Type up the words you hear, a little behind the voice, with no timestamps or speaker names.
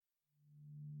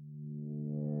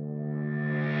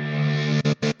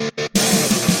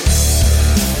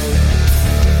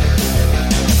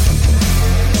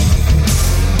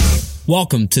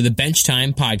Welcome to the Bench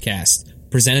Time Podcast,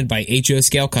 presented by HO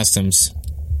Scale Customs.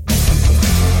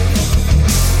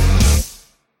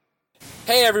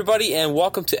 Hey everybody, and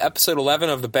welcome to episode 11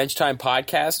 of the Bench Time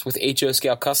Podcast with HO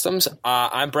Scale Customs.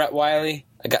 I'm Brett Wiley.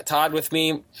 I got Todd with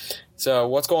me. So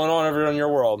what's going on over in your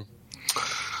world?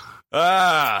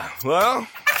 Well,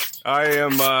 I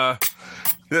am,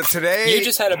 today... You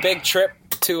just had a big trip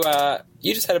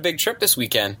this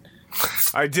weekend.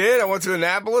 I did. I went to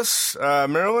Annapolis,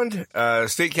 Maryland,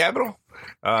 state capital.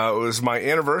 It was my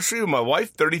anniversary with my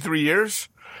wife, 33 years.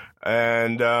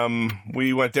 And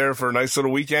we went there for a nice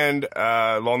little weekend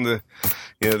along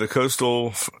the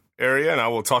coastal area, and I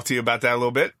will talk to you about that a little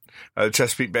bit, the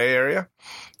Chesapeake Bay area.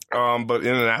 But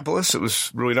in Annapolis, it was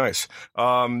really nice.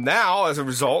 Now, as a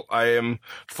result, I am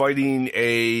fighting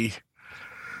a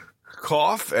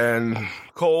cough and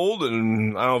cold,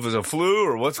 and I don't know if it's a flu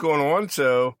or what's going on,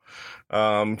 so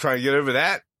I'm trying to get over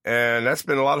that, and that's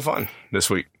been a lot of fun this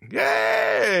week.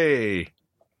 Yay!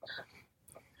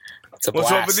 It's a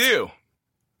blast. What's up with you?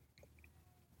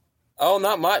 Oh,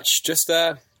 not much. Just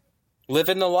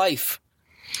living the life.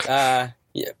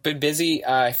 Been busy.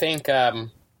 I think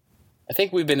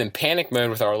we've been in panic mode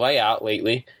with our layout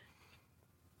lately.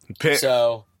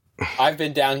 So I've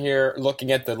been down here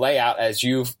looking at the layout as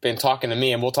you've been talking to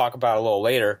me, and we'll talk about it a little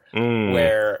later,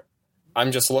 where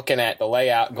I'm just looking at the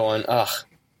layout going,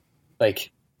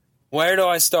 like, where do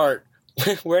I start?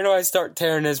 Where do I start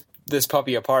tearing this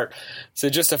puppy apart? So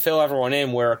just to fill everyone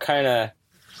in, we're kind of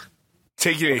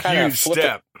taking a huge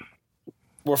step.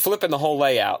 We're flipping the whole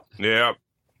layout. Yeah.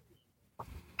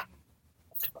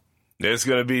 It's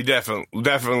going to be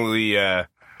definitely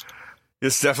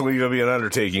it's definitely going to be an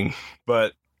undertaking,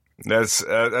 but that's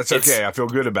okay. I feel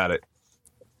good about it.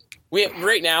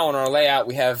 Right now on our layout,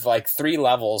 we have like 3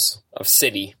 levels of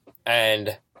city,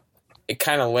 and it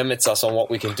kind of limits us on what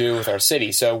we can do with our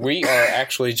city. So we are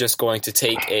actually just going to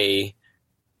take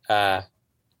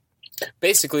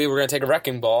basically we're going to take a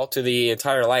wrecking ball to the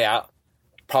entire layout,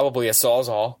 probably a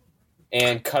Sawzall,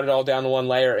 and cut it all down to one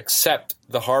layer except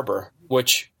the harbor,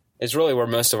 which is really where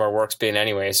most of our work's been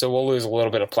anyway. So we'll lose a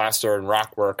little bit of plaster and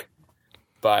rock work,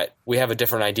 but we have a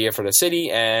different idea for the city,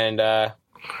 and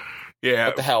yeah,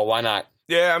 what the hell, why not?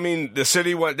 Yeah, I mean, the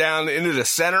city went down into the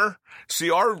center.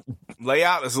 See, our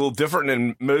layout is a little different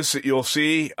than most that you'll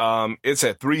see. It's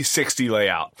a 360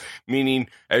 layout, meaning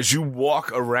as you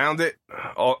walk around it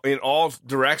in all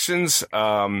directions,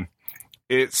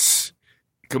 it's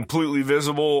completely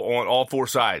visible on all 4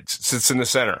 sides. It sits in the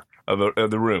center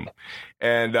of the room.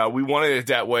 And we wanted it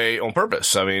that way on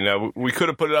purpose. I mean, we could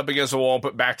have put it up against the wall and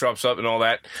put backdrops up and all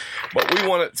that, but we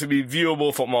want it to be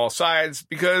viewable from all sides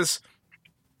because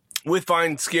with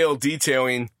fine scale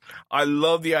detailing, I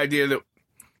love the idea that,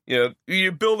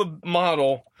 you build a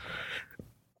model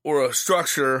or a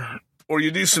structure or you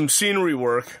do some scenery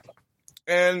work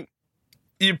and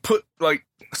you put like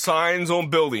signs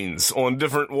on buildings on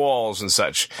different walls and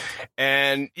such.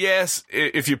 And yes,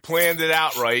 if you planned it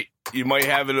out right, you might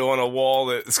have it on a wall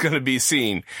that's going to be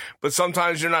seen, but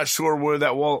sometimes you're not sure where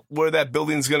that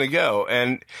building's going to go.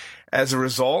 And as a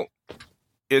result,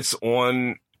 it's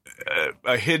on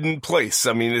a hidden place.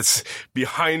 I mean, it's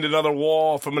behind another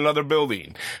wall from another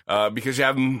building, because you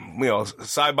have them,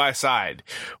 side by side,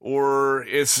 or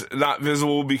it's not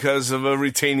visible because of a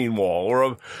retaining wall,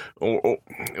 or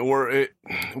it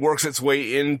works its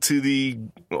way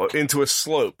into a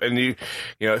slope, and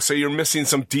so you're missing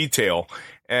some detail.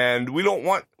 And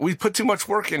we put too much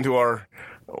work into our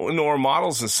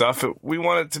models and stuff. We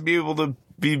want it to be able to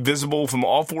be visible from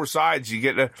all 4 sides. You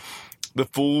get the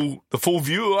full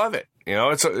view of it.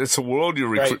 It's a world you're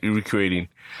recreating.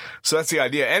 So that's the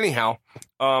idea. Anyhow,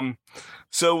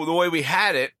 so the way we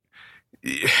had it,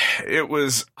 it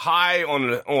was high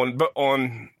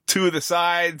on 2 of the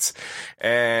sides,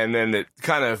 and then it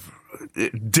kind of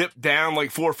dipped down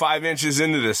like 4 or 5 inches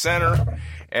into the center.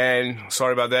 And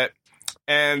sorry about that.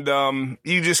 And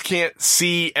you just can't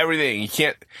see everything. You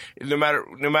can't, no matter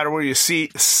where you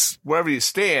wherever you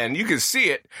stand, you can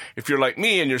see it if you're like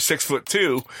me and you're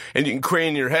 6'2", and you can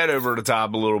crane your head over the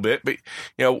top a little bit. But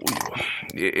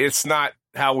it's not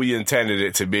how we intended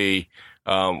it to be.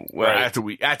 After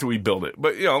we built it,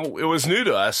 but it was new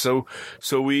to us, so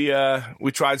we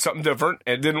tried something different.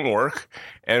 And it didn't work,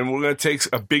 and we're gonna take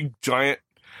a big giant.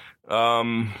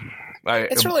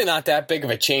 It's really not that big of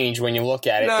a change when you look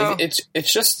at it. No.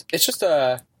 It's just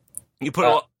a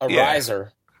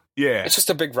riser. Yeah, it's just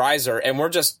a big riser, and we're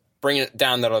just bringing it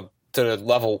down to the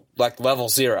level, like level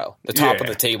 0, the top of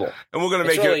the table. And we're going to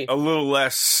make it a little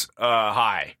less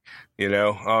high.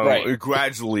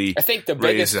 Gradually. I think the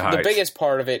biggest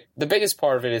part of it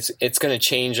is it's going to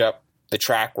change up the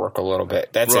track work a little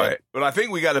bit. That's right. it. But I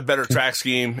think we got a better track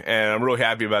scheme, and I'm really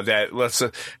happy about that. Lets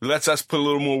us put a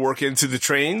little more work into the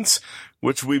trains,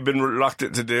 which we've been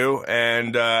reluctant to do,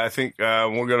 and I think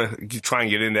we're gonna try and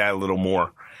get into that a little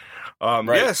more.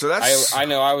 Right. Yeah, so that's. I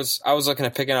know. I was looking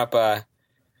at picking up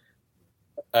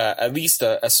at least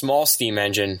a small steam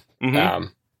engine. Mm-hmm.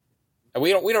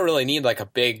 We don't really need like a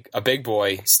big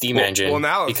boy steam engine. Well,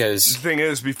 now because the thing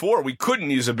is, before we couldn't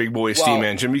use a big boy steam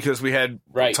engine because we had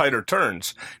tighter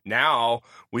turns. Now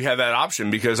we have that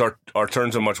option because our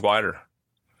turns are much wider.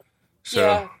 So,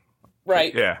 yeah,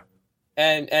 right. Yeah,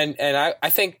 and I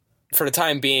think for the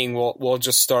time being we'll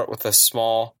just start with a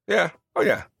small. Yeah. Oh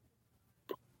yeah.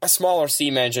 A smaller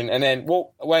steam engine, and then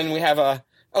when we have a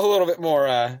little bit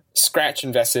more scratch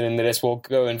invested into this, we'll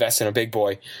go invest in a big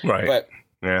boy. Right. But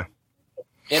yeah.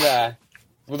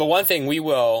 Well, the one thing we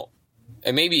will,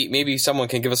 and maybe someone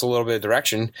can give us a little bit of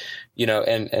direction,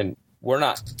 and we're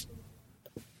not.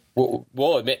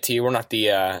 We'll admit to you, we're not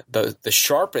the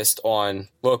sharpest on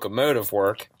locomotive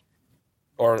work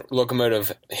or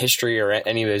locomotive history or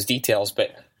any of those details,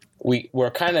 but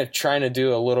we're kind of trying to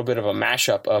do a little bit of a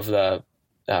mashup of the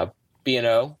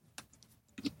B&O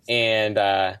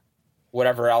and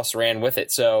whatever else ran with it.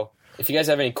 So if you guys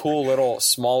have any cool little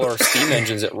smaller steam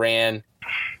engines that ran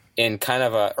in kind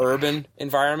of a urban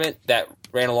environment that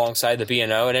ran alongside the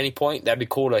B&O at any point, that'd be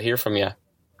cool to hear from you.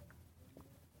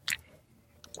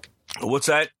 What's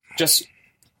that?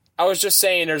 I was just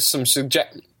saying there's some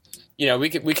we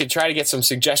could try to get some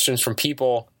suggestions from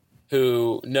people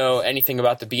who know anything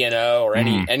about the B&O or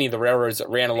any of the railroads that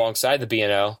ran alongside the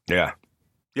B&O. Yeah.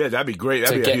 Yeah, that'd be great.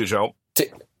 That'd be a huge help.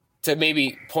 To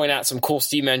maybe point out some cool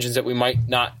steam engines that we might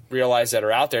not realize that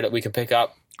are out there that we could pick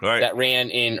up that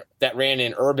ran in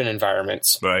urban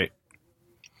environments. Right.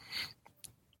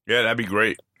 Yeah, that'd be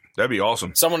great. That'd be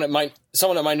awesome. Someone that might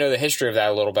know the history of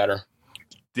that a little better.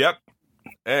 Yep.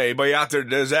 Hey, anybody out there that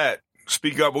does that,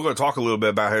 speak up. We're going to talk a little bit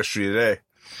about history today.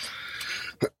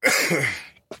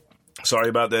 Sorry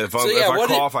about that. If I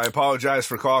cough, I apologize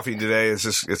for coughing today.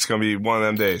 It's going to be one of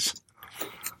them days.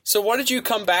 So what did you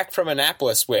come back from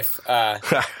Annapolis with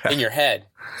in your head?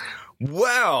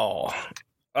 Well,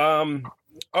 all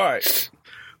right.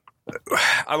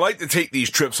 I like to take these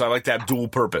trips. I like to have dual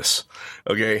purpose.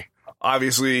 Okay.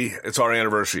 Obviously, it's our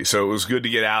anniversary, so it was good to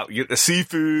get out, get the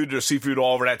seafood. There's seafood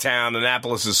all over that town.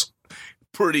 Annapolis is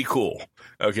pretty cool.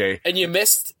 Okay. And you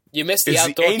missed the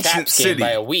outdoor Caps game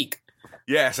by a week.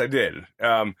 Yes, I did.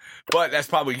 But that's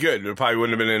probably good. There probably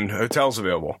wouldn't have been any hotels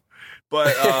available.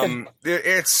 But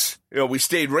it's, we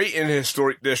stayed right in the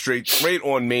historic district, right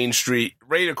on Main Street,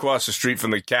 right across the street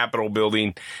from the Capitol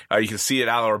building. You can see it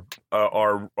out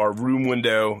our room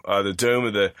window, the dome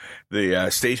of the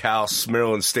State House,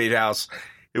 Maryland State House.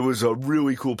 It was a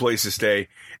really cool place to stay.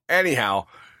 Anyhow,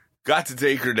 got to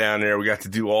take her down there. We got to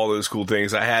do all those cool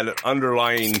things. I had an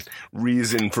underlying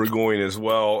reason for going as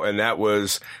well, and that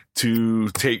was to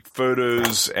take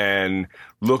photos and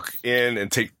look in and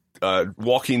take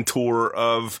walking tour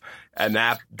of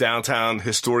downtown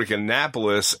historic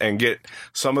Annapolis and get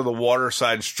some of the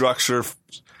waterside structures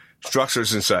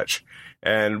and such.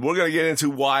 And we're going to get into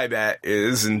why that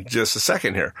is in just a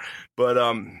second here. But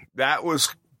that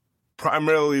was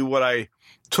primarily what I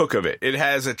took of it. It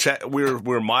has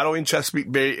we're modeling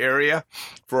Chesapeake Bay area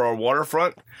for our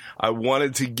waterfront. I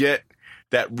wanted to get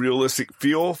that realistic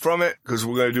feel from it because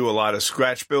we're going to do a lot of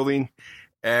scratch building.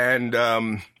 And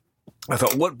I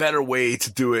thought, what better way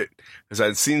to do it? Because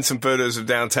I'd seen some photos of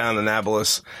downtown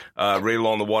Annapolis, right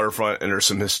along the waterfront, and there's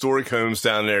some historic homes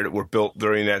down there that were built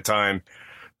during that time.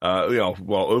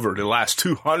 Over the last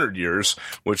 200 years,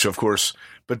 which of course,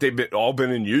 but they've all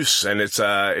been in use, and it's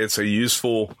a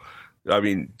useful. I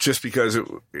mean, just because it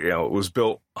was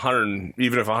built 100,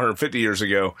 even if 150 years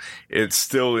ago, it's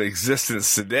still in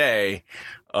existence today.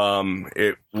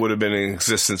 It would have been in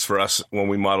existence for us when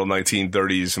we modeled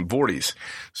 1930s and 40s.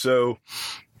 So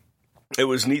it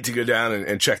was neat to go down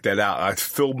and check that out. I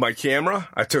filled my camera.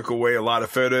 I took away a lot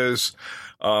of photos.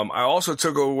 I also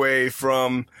took away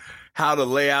from how to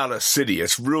lay out a city.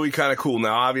 It's really kind of cool.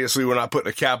 Now, obviously, we're not putting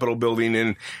a Capitol building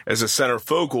in as a center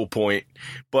focal point,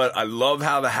 but I love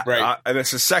how and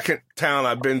it's the second town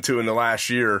I've been to in the last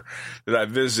year that I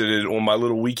visited on my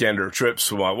little weekender trips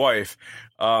with my wife,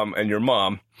 and your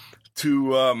mom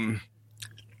to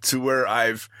where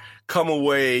I've come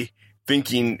away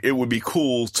thinking it would be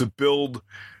cool to build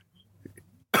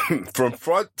from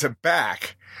front to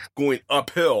back, going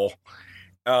uphill,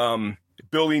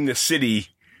 building the city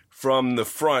from the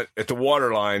front at the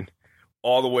waterline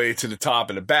all the way to the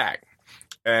top and the back.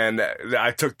 And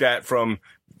I took that from,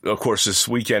 of course, this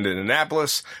weekend in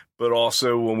Annapolis, but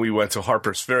also when we went to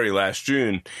Harpers Ferry last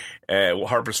June,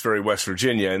 Harpers Ferry, West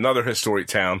Virginia, another historic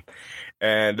town.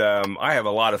 And I have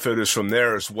a lot of photos from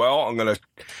there as well.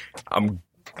 I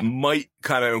might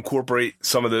kind of incorporate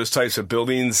some of those types of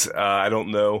buildings. I don't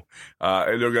know.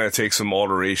 They're going to take some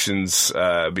alterations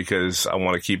because I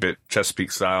want to keep it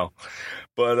Chesapeake style.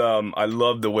 But I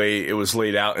love the way it was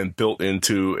laid out and built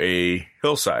into a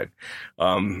hillside.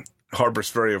 Harpers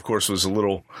Ferry, of course, was a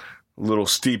little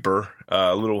steeper,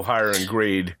 a little higher in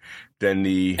grade than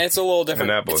the. And it's a little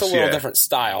different. Annapolis. It's a little different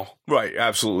style. Right,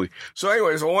 absolutely. So,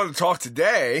 anyways, I wanted to talk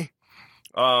today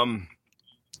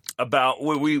about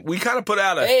we kind of put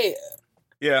out a. Hey.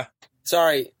 Yeah.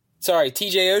 Sorry.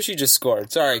 TJ Oshie just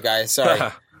scored. Sorry, guys. Sorry.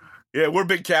 Yeah, we're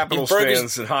big Capitals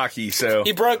fans in hockey, so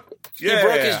he broke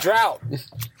his drought.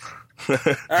 All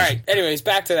right. Anyways,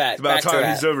 back to that. It's about time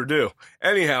he's overdue.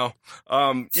 Anyhow,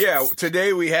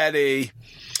 today we had a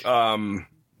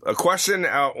question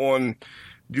out on.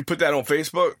 Did you put that on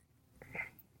Facebook?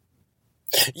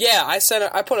 Yeah,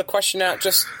 I put a question out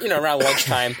just around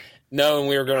lunchtime, knowing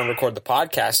we were going to record the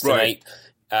podcast tonight.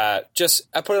 Right.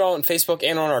 I put it on Facebook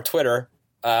and on our Twitter.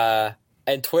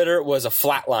 And Twitter was a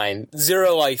flat line.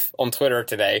 0 life on Twitter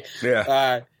today.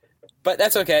 Yeah. But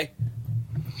that's okay.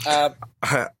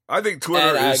 I think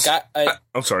Twitter is.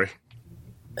 I'm sorry.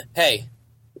 Hey,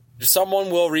 someone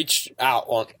will reach out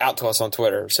to us on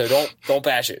Twitter, so don't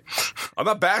bash it. I'm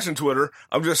not bashing Twitter.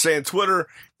 I'm just saying Twitter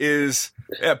is.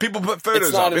 Yeah, people put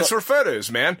photos up. It's for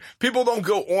photos, man. People don't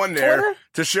go on there Twitter?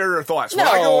 To share their thoughts.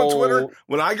 No.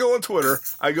 When I go on Twitter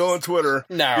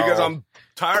because I'm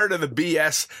tired of the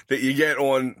BS that you get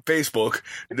on Facebook,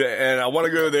 and I want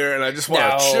to go there, and I just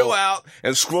want to chill out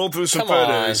and scroll through some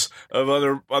photos of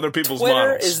other people's Twitter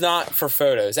models. Twitter is not for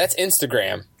photos. That's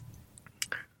Instagram.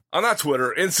 I'm not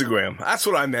Twitter, Instagram. That's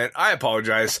what I meant. I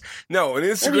apologize. No, and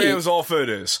Instagram is all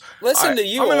photos. Listen to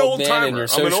you, I'm an old man, timer. and your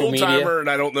social I'm an old media. timer, and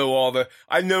I don't know all the.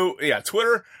 I know. Yeah,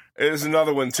 Twitter is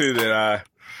another one too that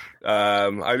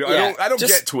I don't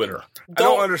get Twitter. I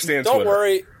don't understand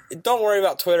Twitter. Don't worry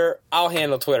about Twitter. I'll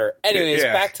handle Twitter. Anyways,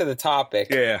 back to the topic.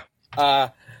 Yeah.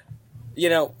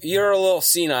 You're a little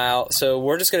senile, so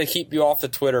we're just going to keep you off the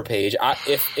Twitter page.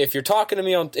 If you're talking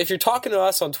to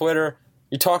us on Twitter,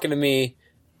 you're talking to me.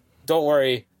 Don't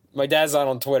worry. My dad's not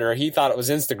on Twitter. He thought it was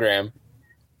Instagram.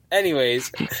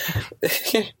 Anyways.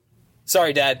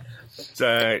 Sorry, Dad. It's all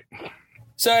right.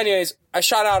 So anyways, I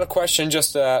shot out a question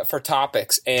just for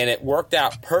topics, and it worked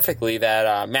out perfectly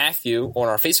that Matthew on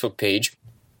our Facebook page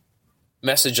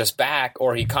messaged us back,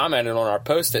 or he commented on our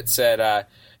post that said,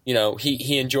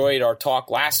 he enjoyed our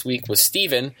talk last week with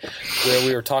Steven, where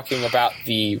we were talking about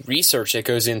the research that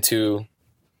goes into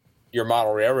your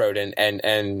model railroad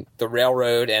and the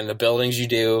railroad and the buildings you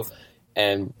do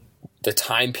and the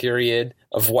time period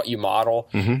of what you model.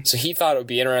 Mm-hmm. So he thought it would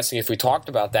be interesting if we talked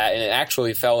about that, and it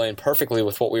actually fell in perfectly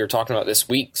with what we were talking about this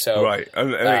week. So right,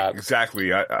 exactly.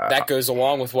 That goes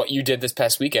along with what you did this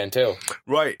past weekend too.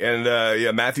 Right,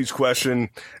 and Matthew's question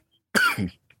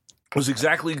was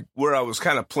exactly where I was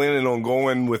kind of planning on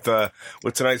going with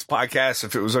tonight's podcast,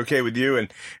 if it was okay with you,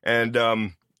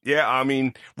 and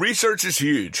research is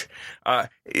huge.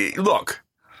 Look,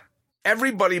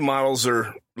 everybody models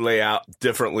their layout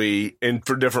differently and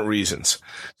for different reasons.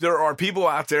 There are people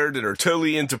out there that are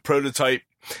totally into prototype.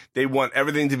 They want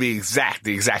everything to be exact,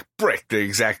 the exact brick, the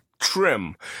exact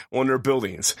trim on their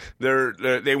buildings.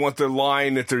 They want the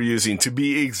line that they're using to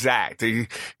be exact. I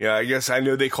guess I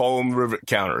know they call them rivet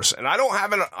counters, and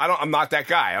I'm not that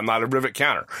guy. I'm not a rivet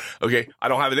counter. Okay. I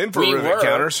don't have it in for rivet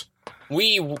counters.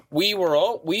 We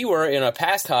were in a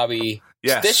past hobby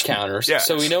stitch counters,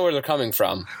 so we know where they're coming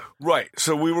from. Right.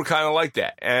 So we were kind of like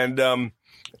that. And,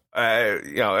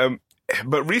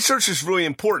 but research is really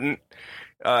important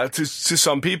to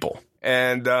some people.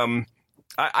 And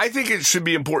I think it should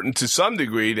be important to some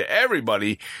degree to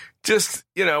everybody, just,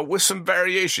 with some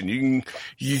variation.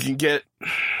 You can get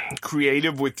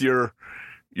creative with your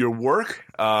work.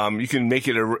 You can make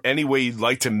it any way you'd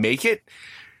like to make it.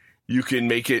 You can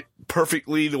make it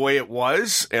perfectly the way it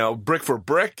was, brick for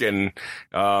brick, and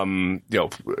a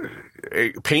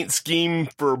paint scheme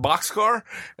for a boxcar.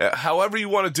 However you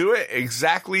want to do it,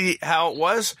 exactly how it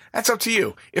was, that's up to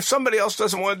you. If somebody else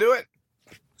doesn't want to do it,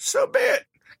 so be it.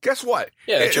 Guess what?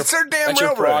 Yeah, it's their damn railroad.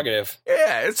 Your prerogative.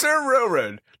 Yeah, it's their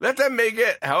railroad. Let them make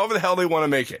it however the hell they want to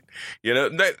make it.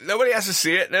 Nobody has to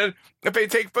see it. And if they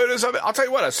take photos of it, I'll tell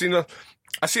you what. I've seen a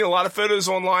lot of photos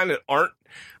online that aren't.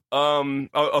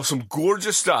 Of some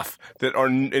gorgeous stuff that are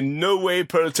in no way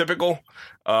prototypical.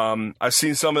 I've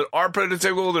seen some that are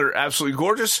prototypical that are absolutely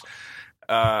gorgeous.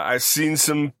 I've seen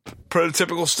some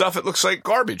prototypical stuff. It looks like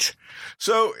garbage.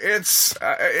 So it's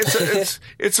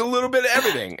a little bit of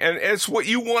everything, and it's what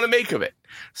you want to make of it.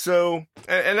 So,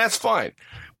 and that's fine.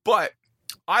 But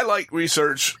I like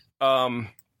research.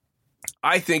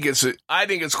 I think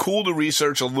it's cool to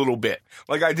research a little bit,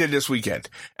 like I did this weekend.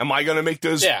 Am I going to make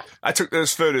those? Yeah. I took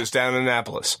those photos down in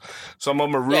Annapolis. Some of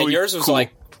them are really yours was cool.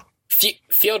 Like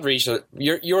field research.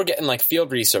 You're getting like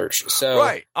field research. So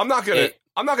right. I'm not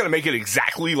gonna make it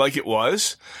exactly like it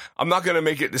was. I'm not gonna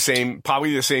make it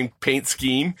probably the same paint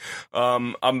scheme.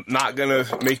 I'm not gonna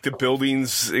make the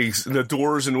buildings, the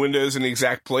doors and windows in the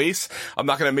exact place. I'm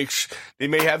not gonna make. They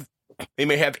may have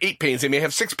 8 panes. They may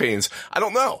have 6 panes. I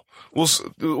don't know.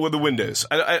 With the windows,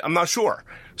 I'm not sure.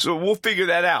 So we'll figure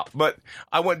that out. But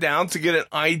I went down to get an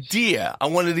idea. I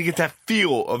wanted to get that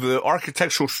feel of the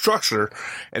architectural structure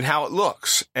and how it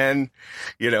looks. And,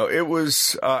 it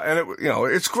was,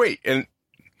 it's great. And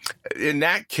in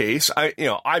that case,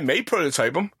 I may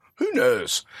prototype them. Who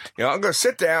knows? I'm going to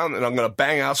sit down and I'm going to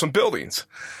bang out some buildings.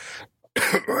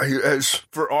 As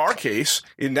for our case,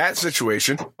 in that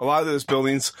situation, a lot of those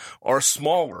buildings are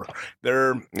smaller.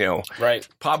 They're, right.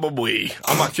 Probably,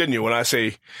 I'm not kidding you when I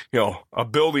say, a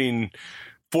building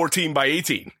 14 by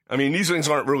 18. I mean, these things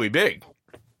aren't really big.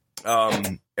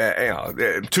 And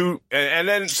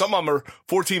then some of them are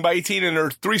 14 by 18 and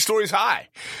they're 3 stories high.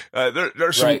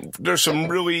 There's some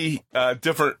really,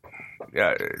 different,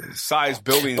 size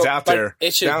buildings down there.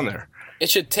 It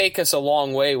should take us a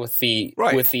long way with the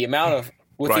amount of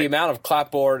the amount of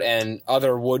clapboard and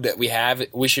other wood that we have.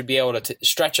 We should be able to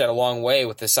stretch that a long way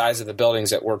with the size of the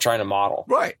buildings that we're trying to model.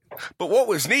 Right. But what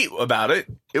was neat about it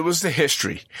was the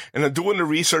history and doing the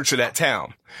research of that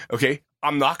town. Okay.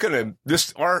 I'm not going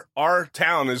to, our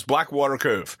town is Blackwater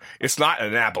Cove. It's not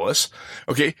Annapolis.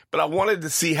 Okay. But I wanted to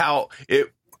see how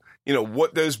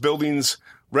what those buildings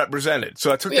represented.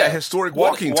 So I took that historic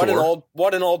walking tour.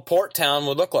 What an old port town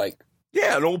would look like.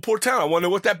 Yeah, an old port town. I wonder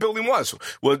what that building was.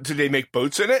 Well, did they make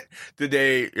boats in it? Did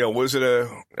they, was it there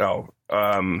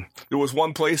was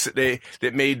one place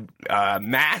that made,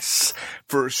 masts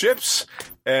for ships.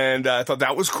 And I thought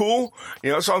that was cool.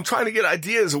 So I'm trying to get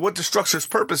ideas of what the structure's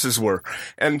purposes were.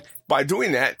 And by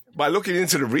doing that, by looking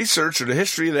into the research or the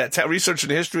history of that research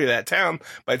and the history of that town,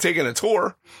 by taking a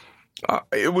tour,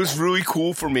 it was really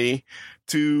cool for me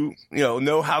to,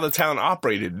 know how the town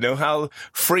operated, know how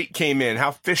freight came in,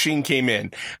 how fishing came in,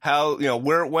 how,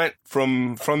 where it went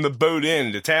from the boat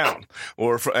in to town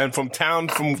and from town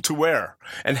to where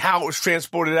and how it was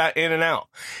transported out in and out.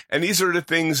 And these are the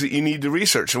things that you need to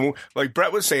research. And like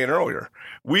Brett was saying earlier,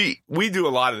 we do a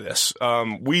lot of this.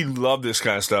 We love this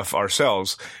kind of stuff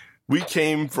ourselves. We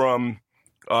came from,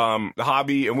 the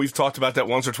hobby, and we've talked about that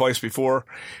once or twice before.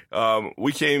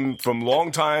 We came from a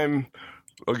long time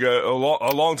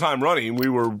running. We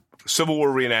were Civil War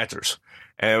reenactors,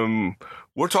 and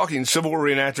we're talking Civil War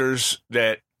reenactors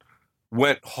that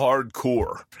went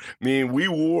hardcore. I mean,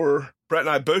 Brett and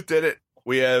I both did it.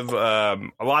 We have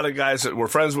a lot of guys that we're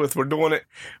friends with were doing it,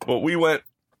 but we went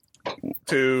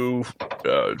to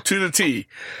the T.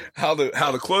 How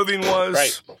the clothing was.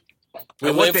 Right. We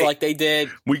lived like they did.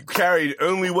 We carried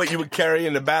only what you would carry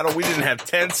in the battle. We didn't have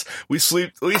tents. We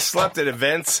slept at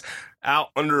events out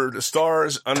under the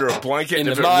stars, under a blanket. And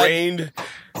if it rained,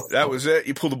 that was it.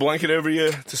 You pulled the blanket over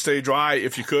you to stay dry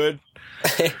if you could.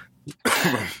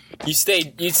 You'd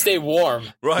stay warm,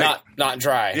 right? Not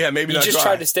dry. Yeah, maybe not dry. You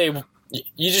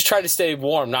just tried to stay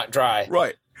warm, not dry.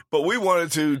 Right. But we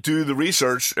wanted to do the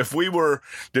research. If we were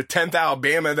the 10th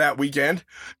Alabama that weekend,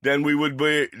 then we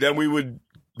would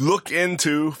look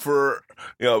into for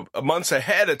months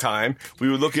ahead of time. We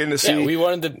would look in to see we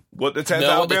wanted to what the 10th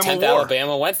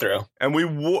Alabama went through, and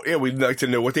we'd like to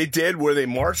know what they did, where they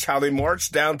marched, how they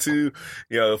marched down to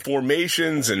the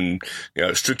formations and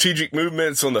strategic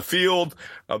movements on the field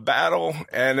of battle,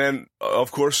 and then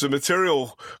of course the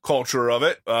material culture of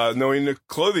it, knowing the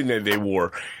clothing that they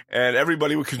wore, and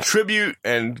everybody would contribute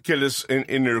and get us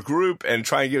in their group and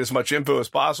try and get as much info as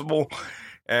possible.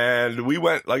 And we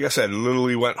went, like I said,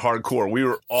 literally went hardcore. We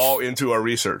were all into our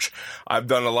research. I've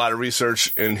done a lot of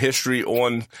research in history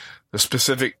on the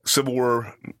specific Civil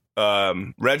War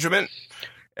regiment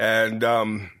and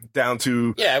down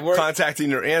to contacting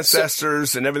their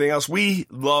ancestors and everything else. We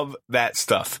love that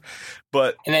stuff.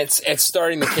 And it's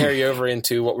starting to carry over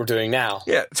into what we're doing now.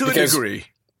 Yeah, to a degree.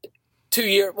 2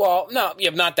 years, well, no,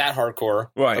 not that hardcore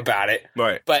about it.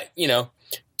 Right. But,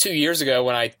 2 years ago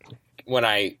when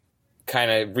I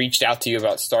kind of reached out to you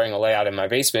about starting a layout in my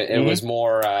basement, it was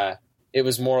more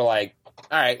like,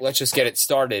 all right, let's just get it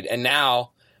started. And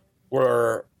now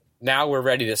we're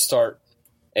ready to start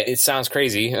it sounds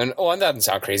crazy, and it doesn't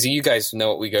sound crazy. You guys know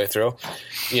what we go through.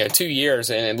 2 years,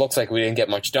 and it looks like we didn't get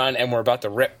much done, and we're about to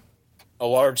rip a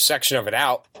large section of it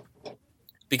out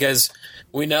because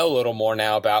we know a little more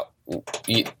now about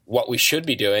what we should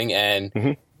be doing,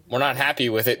 and we're not happy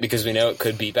with it because we know it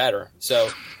could be better. So,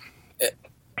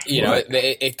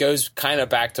 it goes kind of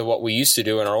back to what we used to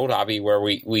do in our old hobby, where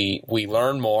we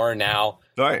learn more, and now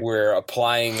we're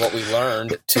applying what we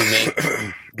learned to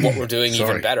make what we're doing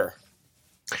even better.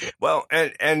 Well,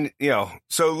 and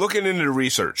so looking into the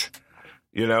research,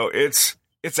 it's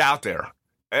out there.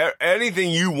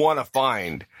 Anything you want to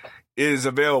find is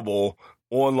available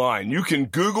online. You can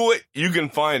Google it, you can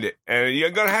find it, and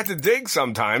you're going to have to dig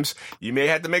sometimes. You may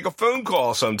have to make a phone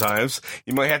call sometimes.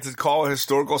 You might have to call a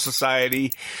historical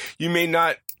society. You may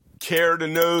not care to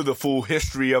know the full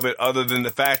history of it other than the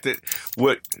fact that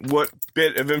what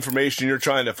bit of information you're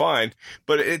trying to find,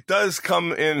 but it does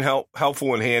come in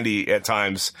helpful and handy at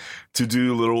times to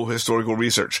do a little historical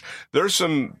research. There's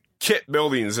some kit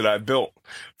buildings that I've built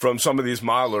from some of these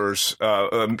modelers,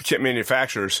 kit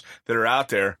manufacturers that are out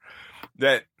there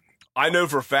that I know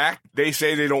for a fact they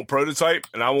say they don't prototype,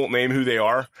 and I won't name who they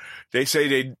are. They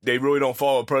say they really don't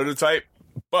follow a prototype,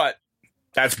 but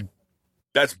that's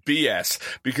BS,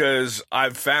 because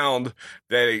I've found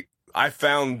that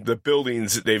the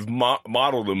buildings that they've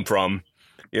modeled them from,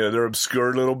 they're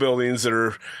obscure little buildings that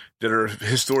are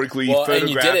historically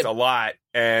photographed a lot,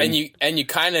 and you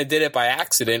kind of did it by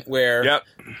accident, where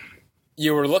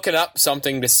you were looking up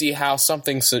something to see how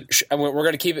something. And we're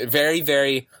going to keep it very,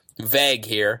 very vague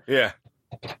here. Yeah,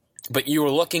 but you were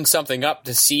looking something up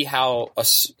to see how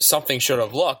something should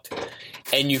have looked.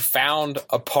 And you found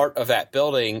a part of that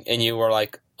building, and you were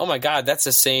like, "Oh my God, that's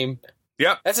the same.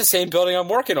 Yep, that's the same building I'm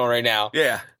working on right now."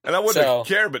 Yeah, and I wouldn't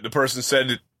care, but the person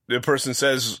says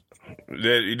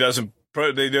that he doesn't.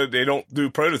 They don't do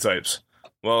prototypes.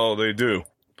 Well, they do.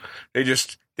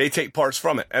 They take parts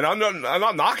from it, and I'm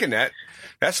not knocking that.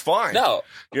 That's fine. No,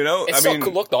 it still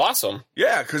looked awesome.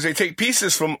 Yeah, because they take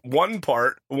pieces from one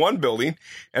building,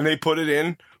 and they put it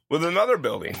in with another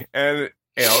building, and.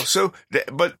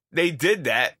 But they did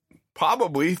that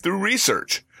probably through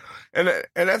research, and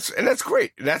that's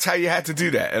great. That's how you had to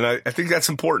do that, and I think that's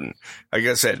important. Like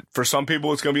I said, for some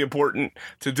people, it's going to be important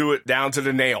to do it down to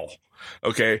the nail.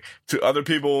 Okay, to other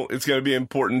people, it's going to be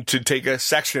important to take a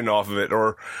section off of it,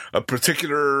 or a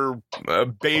particular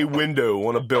bay window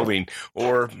on a building,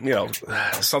 or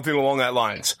something along that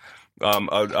lines.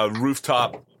 A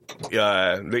rooftop.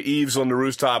 The eaves on the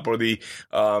rooftop, or the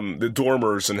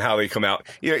dormers and how they come out.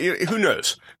 Who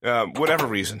knows? Whatever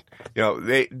reason,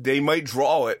 they might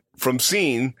draw it from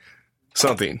seeing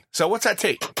something. So what's that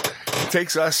take? It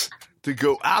takes us to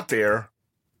go out there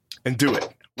and do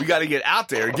it. We got to get out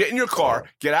there, get in your car,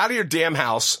 get out of your damn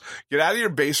house, get out of your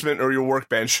basement or your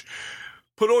workbench,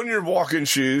 put on your walking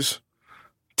shoes,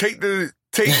 take the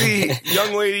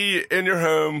young lady in your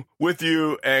home with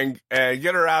you, and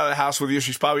get her out of the house with you.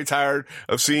 She's probably tired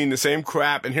of seeing the same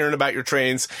crap and hearing about your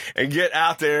trains, and get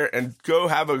out there and go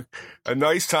have a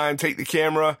nice time. Take the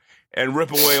camera and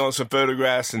rip away on some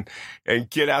photographs, and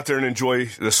get out there and enjoy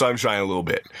the sunshine a little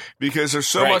bit, because there's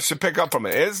so much to pick up from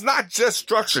it. And it's not just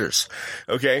structures.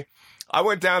 Okay. I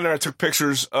went down there, I took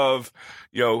pictures of,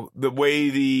 the way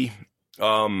they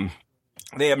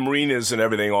have marinas and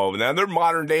everything all over. Now they're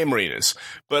modern day marinas,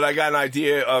 but I got an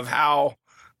idea of how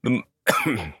the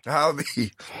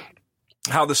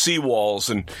sea walls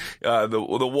and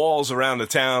the walls around the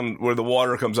town where the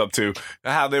water comes up to,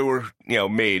 how they were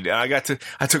made. And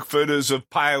I took photos of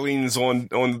pilings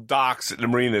on docks at the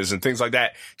marinas and things like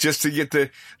that, just to get the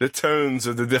tones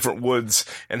of the different woods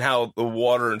and how the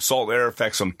water and salt air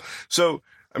affects them. So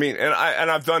I mean, and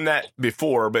I've done that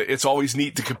before, but it's always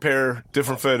neat to compare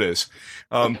different photos.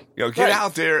 Get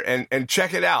out there and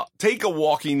check it out. Take a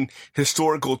walking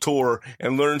historical tour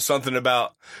and learn something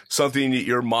about something that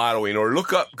you're modeling, or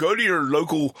go to your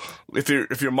local, if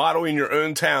you're modeling your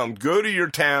own town, go to your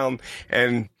town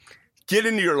and get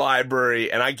into your library.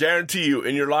 And I guarantee you,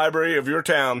 in your library of your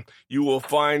town, you will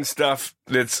find stuff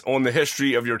that's on the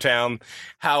history of your town,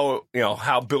 how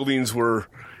buildings were.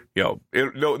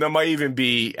 There might even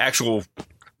be actual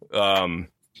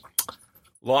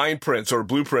line prints or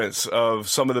blueprints of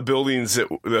some of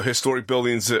the historic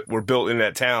buildings that were built in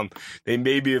that town. They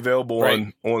may be available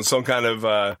on some kind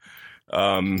of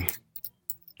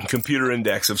computer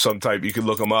index of some type. You can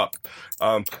look them up.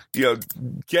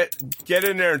 Get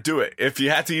in there and do it. If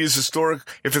you have to use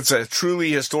if it's a truly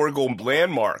historical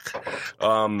landmark,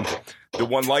 the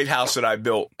one lighthouse that I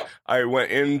built, I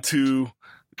went into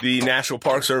the National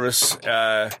Park Service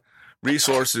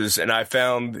resources, and I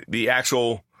found the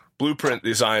actual blueprint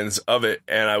designs of it,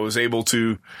 and I was able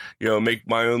to, make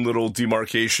my own little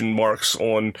demarcation marks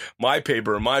on my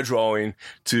paper, my drawing,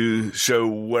 to show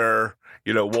where,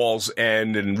 walls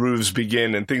end and roofs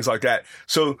begin and things like that.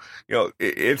 So,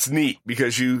 it's neat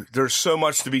because there's so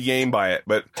much to be gained by it.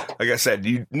 But like I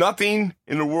said, nothing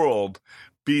in the world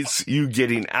beats you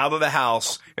getting out of the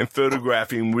house and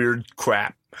photographing weird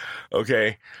crap.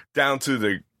 Okay. Down to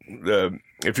the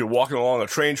if you're walking along a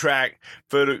train track,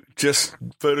 just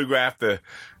photograph the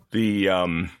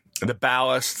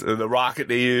ballast, the rocket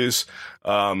they use,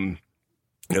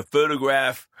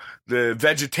 photograph the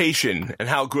vegetation and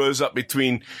how it grows up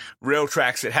between rail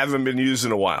tracks that haven't been used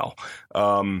in a while.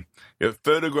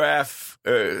 Photograph,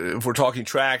 if we're talking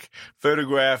track,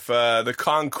 photograph the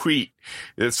concrete.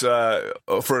 It's for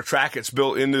a track it's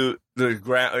built into the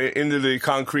ground, into the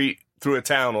concrete through a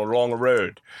town or along a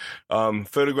road.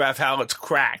 Photograph how it's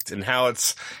cracked and how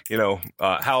it's,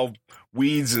 how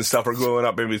weeds and stuff are growing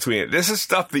up in between it. This is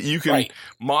stuff that you can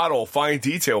model fine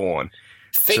detail on.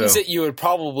 Things that you would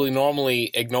probably normally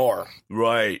ignore.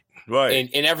 Right.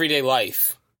 In everyday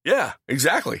life. Yeah,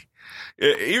 exactly.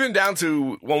 Even down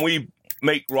to when we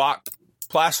make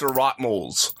plaster rock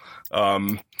molds.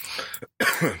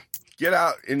 Get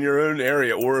out in your own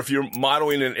area, or if you're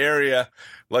modeling an area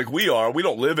like we are, we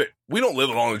don't live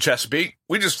along the Chesapeake.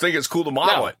 We just think it's cool to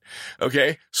model it.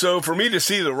 Okay. So for me to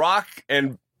see the rock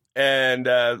and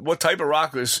what type of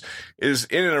rock is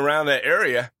in and around that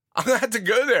area, I'm going to have to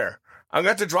go there. I'm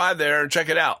going to have to drive there and check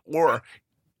it out, or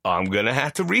I'm going to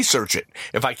have to research it.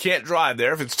 If I can't drive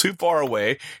there, if it's too far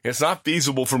away, it's not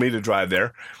feasible for me to drive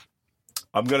there,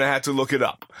 I'm going to have to look it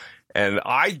up. And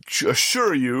I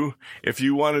assure you, if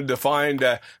you wanted to find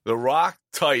the rock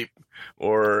type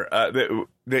or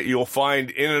that you'll find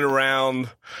in and around,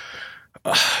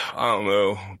 I don't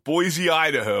know, Boise,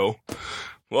 Idaho,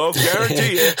 well,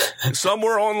 guarantee it,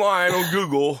 somewhere online on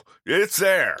Google, it's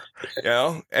there,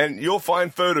 and you'll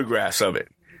find photographs of it,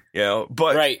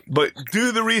 but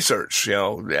do the research,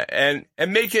 and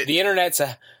make it. The internet's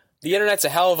a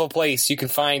hell of a place. You can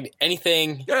find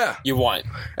anything you want.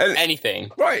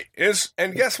 Anything. Right.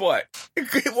 And guess what?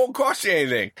 It won't cost you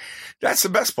anything. That's the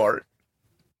best part.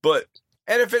 But,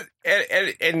 and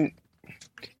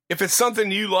if it's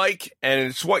something you like and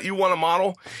it's what you want to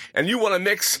model and you want to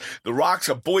mix the rocks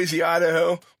of Boise,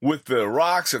 Idaho with the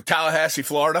rocks of Tallahassee,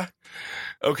 Florida,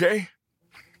 okay?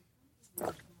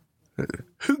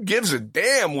 Who gives a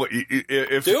damn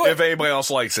if anybody else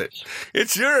likes it?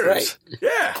 It's yours.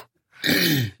 Right.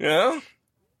 Yeah.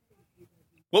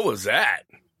 What was that?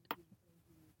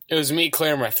 It was me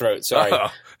clearing my throat. Sorry.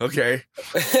 Okay.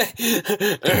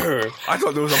 I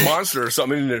thought there was a monster or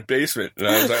something in the basement. And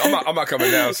I was like, I'm not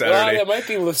coming down Saturday. Well, it might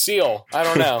be Lucille. I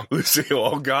don't know. Lucille,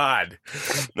 oh God.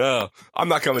 No, I'm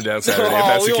not coming down Saturday if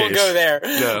that's the case. We won't go there.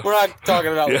 No. We're not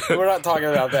talking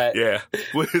about that. Yeah.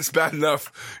 Well, it's bad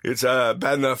enough. It's bad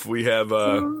enough we have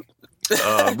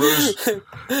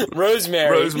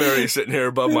Rosemary sitting here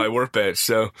above my workbench.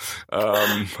 So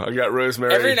I got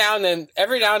Rosemary. Every now and then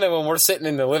when we're sitting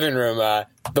in the living room,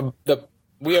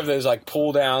 we have those like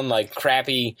pull down, like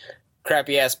crappy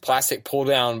ass plastic pull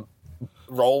down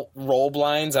roll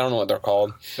blinds. I don't know what they're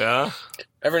called. Yeah.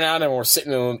 Every now and then we're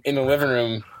sitting in the living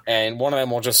room and one of them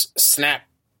will just snap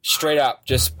straight up,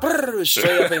 just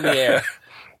straight up in the air.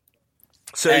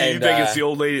 So you think it's the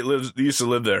old lady that used to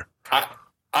live there?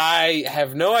 I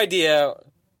have no idea,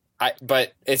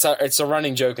 but it's a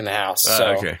running joke in the house.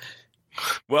 So. Okay.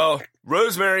 Well,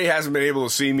 Rosemary hasn't been able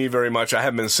to see me very much. I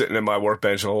haven't been sitting at my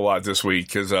workbench a whole lot this week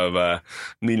because of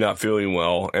me not feeling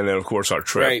well, and then of course our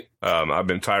trip. Right. I've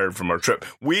been tired from our trip.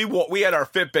 We had our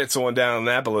Fitbits on down in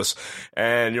Annapolis,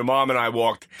 and your mom and I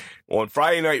walked on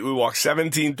Friday night. We walked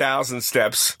 17,000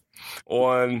 steps.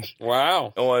 On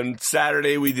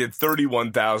Saturday we did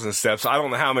 31,000 steps. I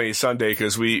don't know how many Sunday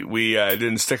because we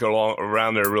didn't stick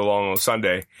around there real long on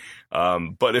Sunday.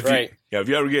 But if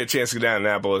you ever get a chance to go down to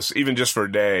Annapolis, even just for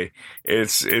a day,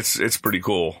 it's pretty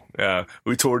cool.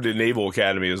 We toured the Naval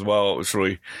Academy as well. It was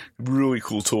really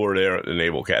cool tour there at the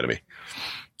Naval Academy.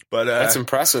 But that's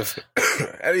impressive.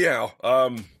 Anyhow,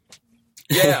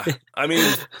 yeah, I mean,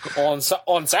 on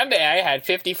Sunday I had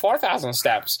 54,000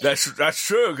 steps. That's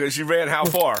true because you ran how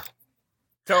far?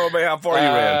 Tell everybody how far you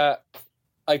ran.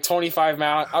 Like 25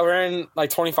 miles. I ran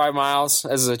like 25 miles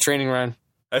as a training run.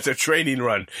 That's a training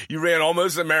run. You ran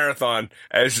almost a marathon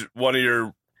as one of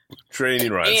your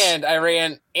training runs. And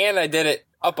I did it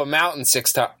up a mountain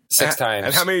six times.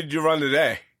 And how many did you run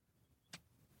today?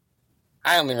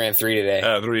 I only ran 3 today.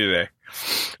 3 today.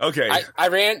 Okay. I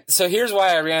ran. So here's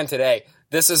why I ran today.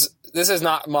 This is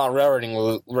not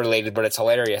railroading related, but it's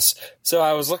hilarious. So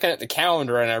I was looking at the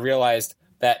calendar and I realized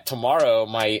that tomorrow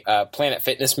my Planet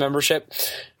Fitness membership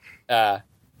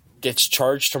gets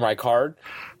charged to my card,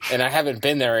 and I haven't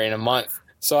been there in a month.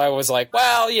 So I was like,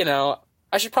 well,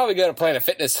 I should probably go to Planet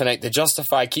Fitness tonight to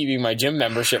justify keeping my gym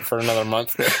membership for another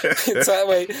month. So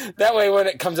that way, when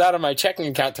it comes out of my checking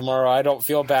account tomorrow, I don't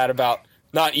feel bad about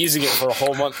not using it for a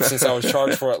whole month since I was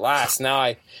charged for it last. Now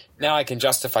I can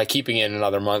justify keeping it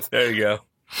another month. There you go.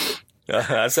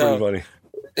 That's pretty funny.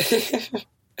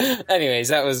 Anyways,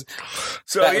 that was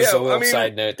a little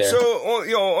side note there. So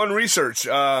on research,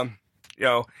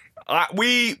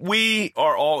 we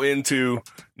are all into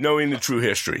knowing the true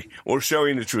history or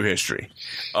showing the true history.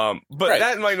 But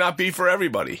that might not be for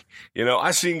everybody.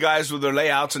 I've seen guys with their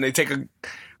layouts and they take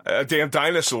a damn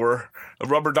dinosaur, a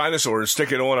rubber dinosaur, and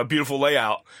stick it on a beautiful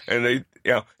layout, and they,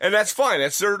 and that's fine.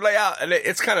 That's their layout, and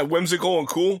it's kind of whimsical and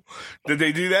cool that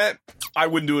they do that. I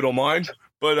wouldn't do it on mine,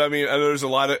 but I mean,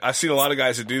 I've seen a lot of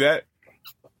guys that do that.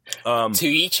 To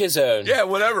each his own. Yeah,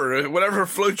 whatever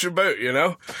floats your boat,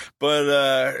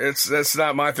 But that's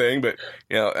not my thing. But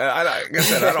like I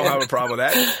said, I don't have a problem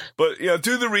with that. But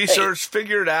do the research,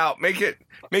 figure it out, make it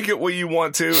what you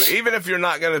want to. Even if you're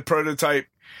not going to prototype,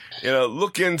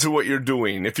 look into what you're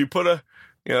doing. If you put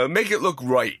make it look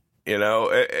right.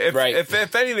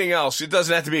 If anything else, it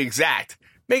doesn't have to be exact.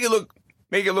 Make it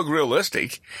look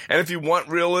realistic. And if you want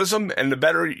realism, and the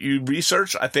better you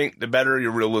research, I think the better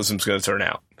your realism is going to turn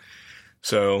out.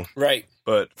 So, right.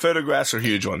 But photographs are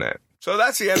huge on that. So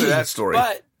that's the end of that story.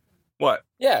 But what?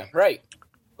 Yeah, right.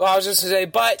 Well, I was just going to say,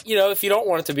 but if you don't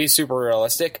want it to be super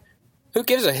realistic, who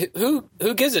gives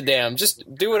a damn? Just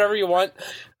do whatever you want.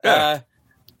 Yeah.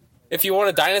 If you want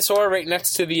a dinosaur right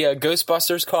next to the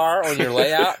Ghostbusters car on your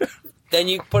layout, then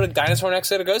you put a dinosaur next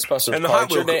to the Ghostbusters and the car.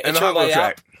 Hot Wheel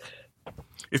track.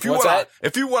 If you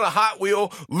want a Hot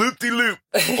Wheel loop-de-loop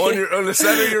on the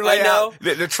center of your layout,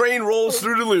 the train rolls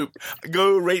through the loop,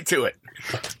 go right to it.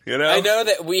 I know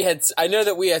that we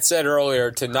had said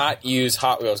earlier to not use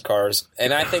Hot Wheels cars,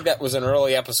 and I think that was an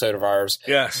early episode of ours.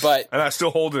 Yes, and I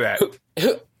still hold to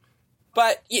that.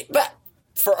 But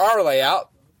for our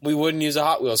layout, we wouldn't use a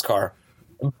Hot Wheels car.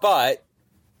 But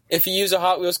if you use a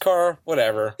Hot Wheels car,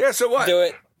 whatever. Yeah, so what? Do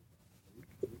it.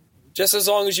 Just as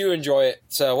long as you enjoy it.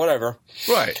 So, whatever.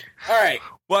 Right. All right.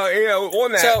 Well,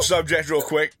 on that subject real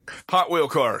quick, Hot Wheel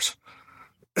cars.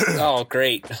 Oh,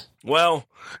 great. Well,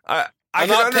 I'm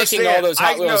not understand. Picking all those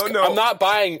Hot Wheels. No.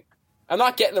 I'm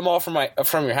not getting them all from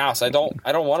your house. I don't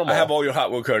want them all. I have all your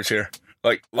Hot Wheel cars here.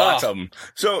 Like, lots of them.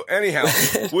 So, anyhow,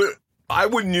 I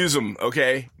wouldn't use them,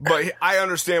 okay? But I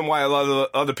understand why a lot of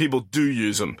other people do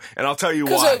use them, and I'll tell you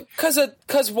why.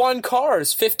 Because one car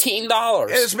is $15.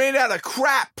 And it's made out of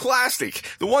crap plastic.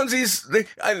 The onesies,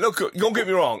 look, don't get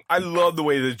me wrong. I love the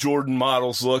way the Jordan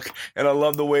models look, and I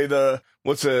love the way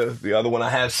what's the other one I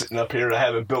have sitting up here that I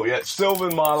haven't built yet?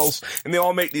 Sylvan models, and they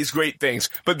all make these great things.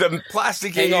 But the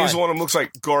plastic they use on them looks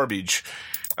like garbage.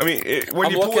 I mean,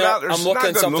 when you pull it out, there's not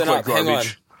going to look like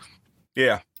garbage.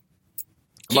 Yeah.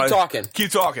 Keep talking.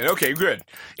 Keep talking. Okay, good.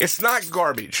 It's not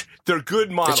garbage. They're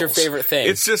good models. It's your favorite thing.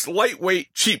 It's just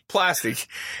lightweight, cheap plastic.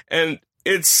 And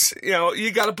it's,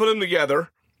 you got to put them together.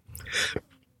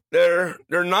 They're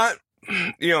not,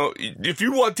 if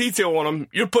you want detail on them,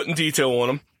 you're putting detail on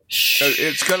them.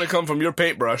 It's going to come from your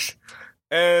paintbrush.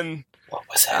 And what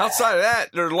was that? Outside of that,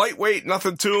 they're lightweight,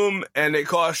 nothing to them, and they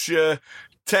cost you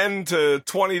 $10 to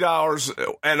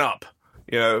 $20 and up.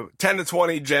 10 to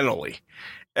 20 generally.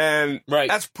 And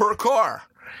that's per car.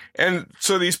 And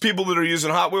so these people that are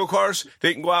using Hot Wheel cars,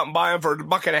 they can go out and buy them for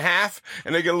 $1.50,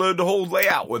 and they can load the whole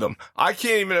layout with them. I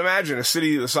can't even imagine a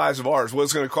city the size of ours, what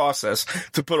it's going to cost us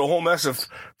to put a whole mess of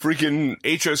freaking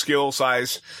HO scale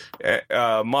size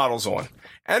models on.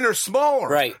 And they're smaller.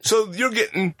 Right. So you're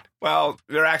getting, well,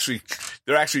 they're actually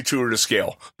truer to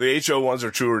scale. The HO ones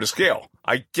are truer to scale.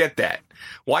 I get that.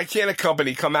 Why can't a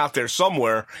company come out there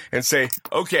somewhere and say,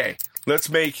 okay, let's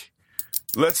make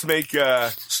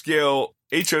scale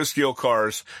HO scale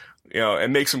cars,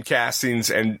 and make some castings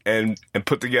and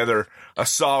put together a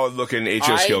solid looking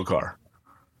HO scale car.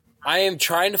 I am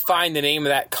trying to find the name of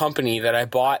that company that I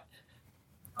bought.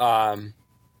 I'm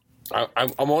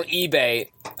on eBay.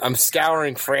 I'm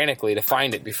scouring frantically to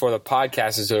find it before the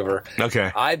podcast is over.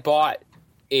 Okay. I bought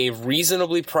a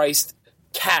reasonably priced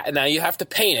cat. Now you have to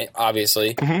paint it,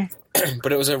 obviously,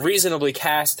 but it was a reasonably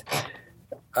cast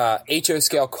HO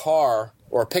scale car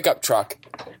or a pickup truck.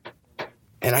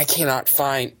 And I cannot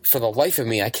find, for the life of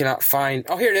me, oh,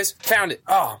 here it is. Found it.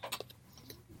 Oh.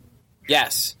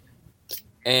 Yes.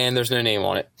 And there's no name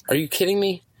on it. Are you kidding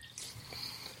me?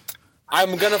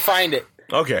 I'm going to find it.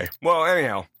 Okay. Well,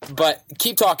 anyhow. But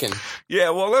keep talking.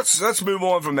 Yeah. Well, let's move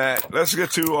on from that. Let's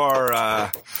get to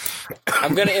our.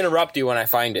 I'm going to interrupt you when I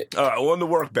find it. On the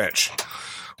workbench.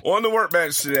 On the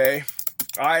workbench today,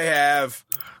 I have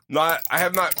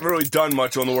not really done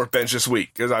much on the workbench this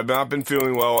week because I've not been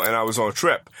feeling well and I was on a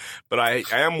trip. But I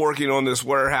am working on this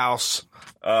warehouse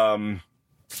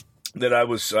that I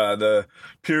was the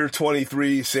Pier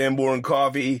 23 Sanborn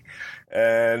Coffee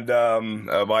and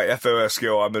by FOS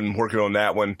Skill. I've been working on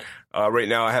that one. Right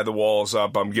now I have the walls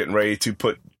up. I'm getting ready to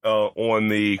put on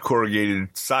the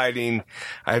corrugated siding.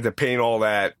 I had to paint all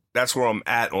that. That's where I'm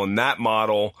at on that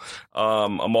model.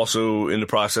 I'm also in the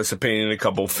process of painting a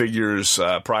couple figures,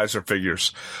 Prizer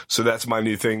figures. So that's my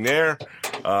new thing there.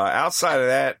 Outside of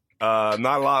that,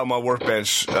 not a lot on my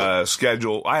workbench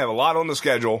schedule. I have a lot on the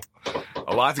schedule,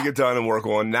 a lot to get done and work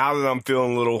on. Now that I'm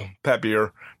feeling a little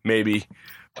peppier, maybe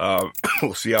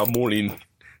we'll see how the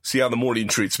morning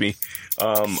treats me.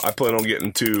 I plan on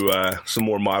getting to some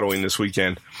more modeling this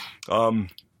weekend. The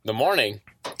morning.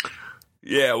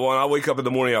 Yeah, well, when I wake up in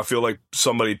the morning, I feel like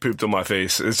somebody pooped on my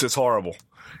face. It's just horrible.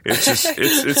 It's just,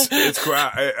 it's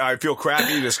crap. I feel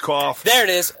crappy, just cough. There it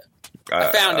is.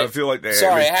 I found it. I feel like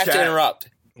Sorry, I have to interrupt.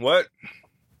 What?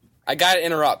 I got to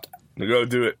interrupt. Go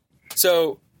do it.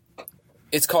 So,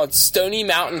 it's called Stony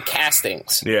Mountain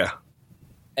Castings. Yeah.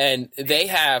 And they're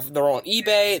on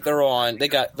eBay, they're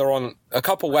on a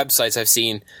couple websites I've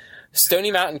seen.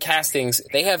 Stony Mountain Castings,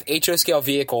 they have HO scale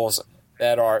vehicles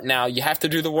that are, now you have to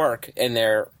do the work and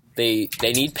they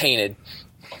need painted,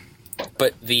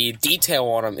 but the detail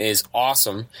on them is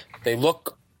awesome. They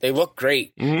look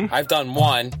great. Mm-hmm. I've done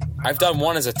one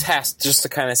as a test just to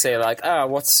kind of say like,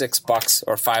 what's $6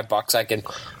 or $5?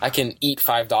 I can eat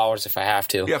 $5 if I have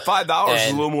to. Yeah, $5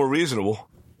 is a little more reasonable.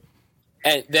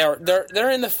 And they're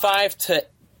in the $5 to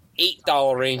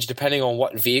 $8 range depending on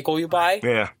what vehicle you buy.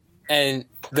 Yeah. And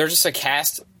they're just a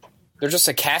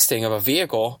casting of a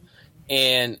vehicle,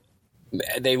 and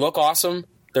they look awesome.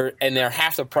 They're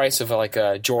half the price of like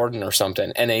a Jordan or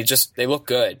something, and they look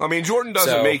good. I mean,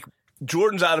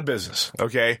 Jordan's out of business,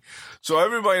 okay? So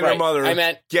everybody and their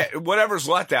mother get whatever's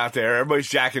left out there, everybody's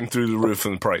jacking through the roof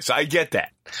on the price. I get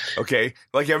that, okay?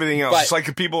 Like everything else. It's like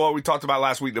the people we talked about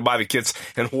last week that buy the kits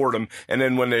and hoard them, and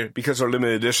then because they're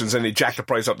limited editions, then they jack the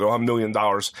price up to $1 million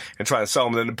and try to sell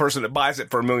them. And then the person that buys it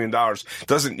for $1 million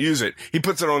doesn't use it. He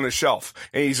puts it on his shelf,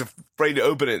 and he's afraid to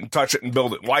open it and touch it and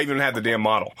build it. Why even have the damn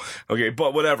model? Okay,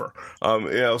 but whatever.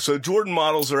 So Jordan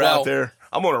models are out there.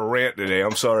 I'm on a rant today.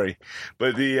 I'm sorry,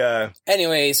 but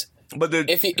anyways,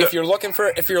 if you're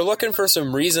looking for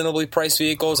some reasonably priced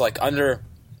vehicles like under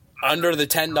the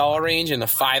 $10 range in the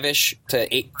 $5 to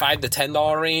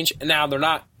 $10 range, and now they're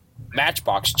not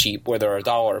Matchbox cheap where they're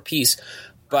 $1 a piece,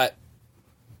 but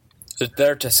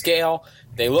they're to scale.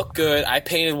 They look good. I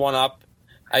painted one up.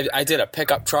 I did a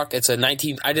pickup truck. I did a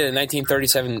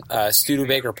 1937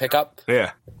 Studebaker pickup.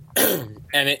 Yeah, and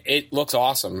it looks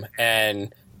awesome.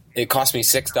 And it cost me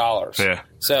 $6. Yeah.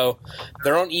 So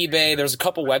they're on eBay. There's a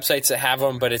couple websites that have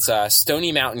them, but it's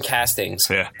Stony Mountain Castings.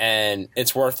 Yeah. And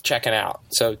it's worth checking out.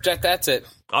 So that's it.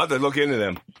 I'll have to look into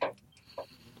them.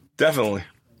 Definitely.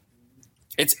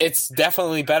 It's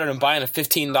definitely better than buying a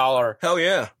 $15. Hell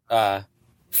yeah.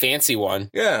 Fancy one.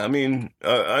 Yeah, I mean,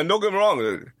 don't get me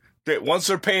wrong. Once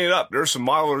they're painted up, there's some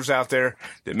modelers out there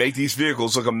that make these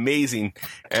vehicles look amazing,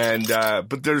 and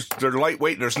but they're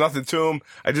lightweight and there's nothing to them.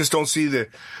 I just don't see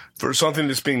for something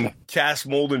that's being cast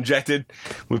mold injected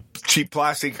with cheap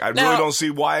plastic. I really don't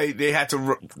see why they had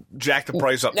to jack the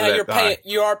price up. Now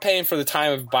you are paying for the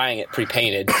time of buying it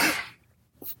pre-painted.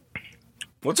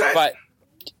 What's that? But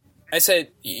I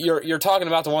said you're talking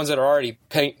about the ones that are already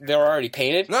they're already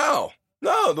painted. No,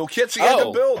 the kits you have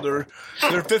to build they're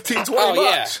 $15, $20.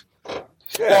 Yeah.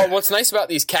 Yeah. Well, what's nice about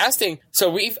these casting,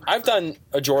 so I've done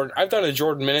a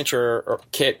Jordan miniature or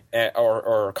kit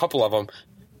or a couple of them,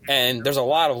 and there's a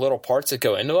lot of little parts that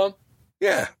go into them.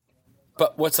 Yeah.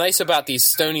 But what's nice about these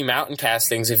Stony Mountain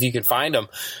castings, if you can find them,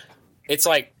 it's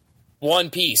like one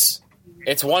piece.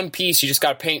 It's one piece. You just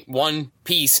got to paint one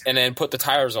piece and then put the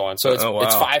tires on. So it's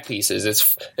 5 pieces.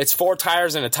 It's 4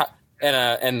 tires and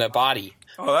the body.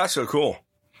 Oh, that's so cool.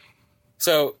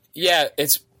 So yeah,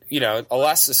 it's. A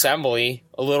less assembly,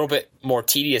 a little bit more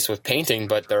tedious with painting,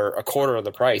 but they're a quarter of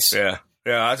the price. Yeah,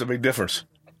 that's a big difference.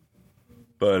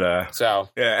 But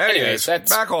anyways,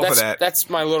 back off of that. That's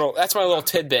my little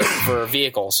tidbit for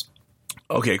vehicles.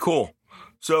 Okay, cool.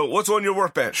 So, what's on your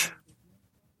workbench?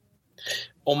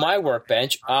 On my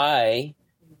workbench, where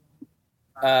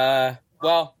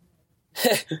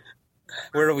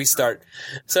do we start?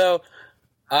 So,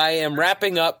 I am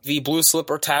wrapping up the Blue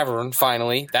Slipper Tavern,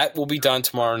 finally. That will be done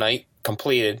tomorrow night,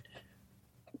 completed.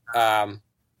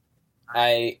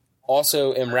 I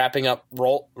also am wrapping up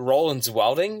Roland's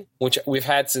welding, which we've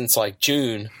had since like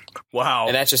June. Wow.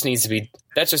 And that just needs to be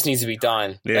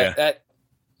done. Yeah.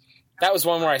 That was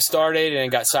one where I started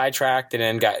and got sidetracked and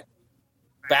then got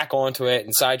back onto it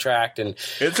and sidetracked, and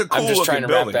it's a cool I'm just trying to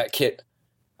building. wrap that kit.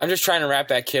 I'm just trying to wrap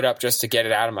that kit up just to get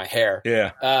it out of my hair.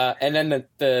 Yeah. And then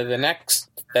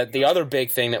the other big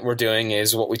thing that we're doing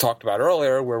is what we talked about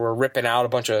earlier, where we're ripping out a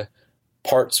bunch of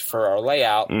parts for our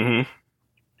layout. Mm-hmm.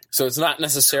 So it's not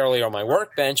necessarily on my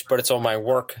workbench, but it's on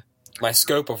my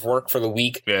scope of work for the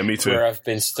week. Yeah, me too. Where I've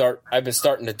been starting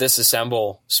to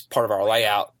disassemble part of our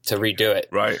layout to redo it.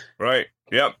 Right.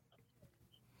 Yep.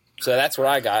 So that's what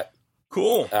I got.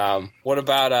 Cool. What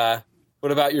about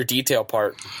your detail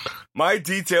part? My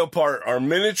detail part are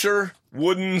miniature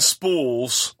wooden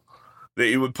spools that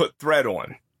you would put thread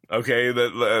on. Okay,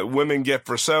 that women get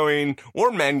for sewing,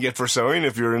 or men get for sewing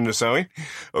if you're into sewing.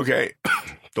 Okay,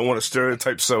 don't want to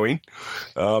stereotype sewing,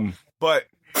 but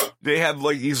they have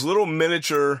like these little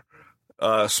miniature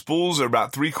spools. They're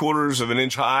about 3/4 of an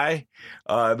inch high.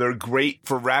 They're great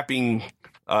for wrapping.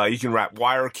 You can wrap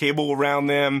wire cable around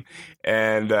them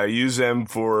and use them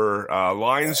for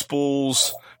line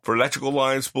spools, for electrical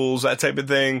line spools, that type of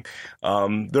thing.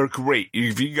 They're great.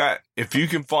 If you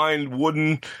can find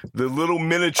the little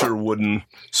miniature wooden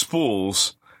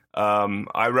spools,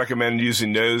 I recommend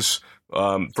using those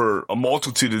for a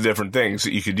multitude of different things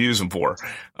that you could use them for.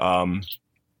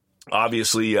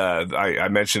 Obviously, I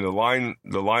mentioned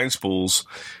the line spools,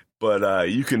 but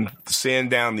you can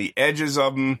sand down the edges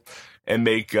of them and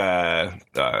make sand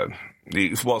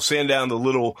down the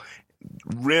little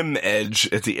rim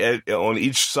edge at the edge on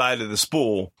each side of the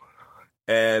spool,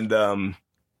 and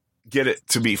get it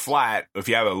to be flat. If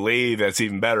you have a lathe, that's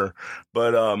even better.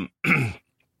 But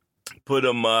put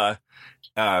them,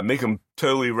 make them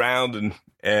totally round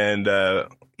and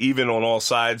even on all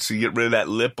sides, so you get rid of that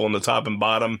lip on the top and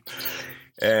bottom,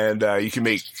 and you can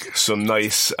make some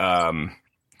nice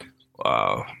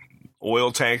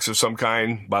oil tanks of some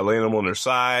kind by laying them on their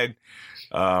side.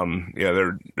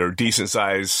 They're decent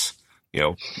size,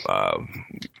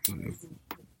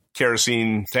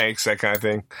 kerosene tanks, that kind of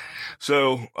thing.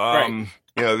 So, Right.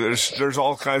 there's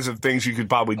all kinds of things you could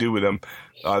probably do with them.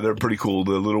 They're pretty cool,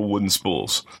 the little wooden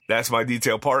spools. That's my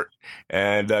detail part.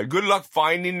 And good luck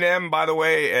finding them, by the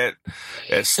way, at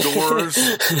stores.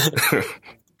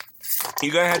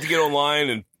 You're going to have to get online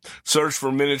and search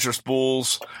for miniature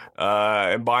spools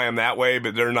and buy them that way,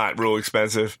 but they're not real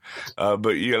expensive. But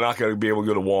you're not going to be able to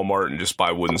go to Walmart and just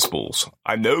buy wooden spools.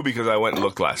 I know because I went and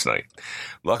looked last night.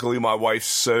 Luckily, my wife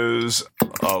sews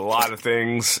a lot of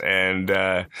things,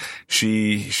 and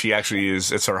she actually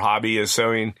it's her hobby is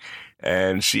sewing,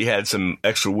 and she had some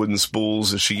extra wooden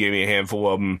spools, and she gave me a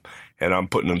handful of them, and I'm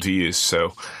putting them to use.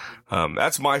 So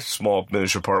that's my small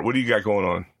miniature part. What do you got going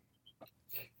on?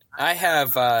 I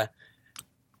have,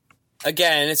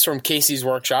 again, it's from Casey's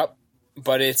Workshop,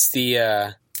 but it's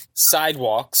the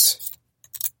sidewalks.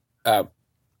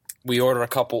 We ordered a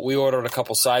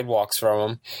couple sidewalks from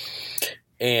them,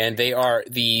 and they are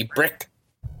the brick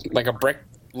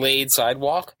laid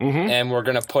sidewalk, and we're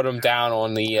gonna put them down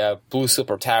on the Blue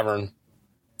Slipper Tavern.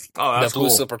 Oh, that's Blue cool.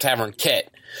 Slipper Tavern kit.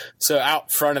 So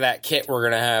out front of that kit, we're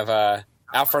gonna have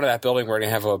out front of that building, we're gonna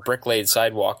have a brick laid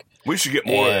sidewalk. We should get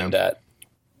more of them.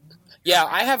 Yeah,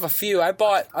 I have a few. I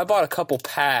bought a couple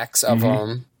packs of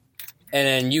them, and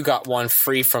then you got one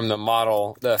free from the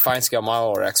Fine Scale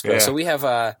Modeler Expo. Yeah. So we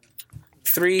have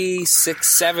 3,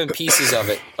 6, 7 pieces of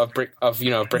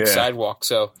brick sidewalk.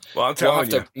 So Well, I'm we'll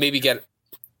telling have to maybe get.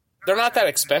 They're not that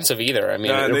expensive either. I mean,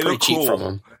 they're they pretty look cheap cool. from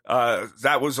them.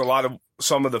 That was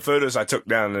some of the photos I took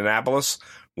down in Annapolis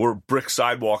were brick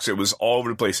sidewalks. It was all over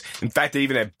the place. In fact, they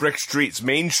even had brick streets.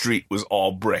 Main Street was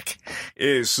all brick. It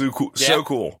is so cool. Yeah. So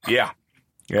cool. Yeah.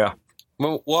 Yeah.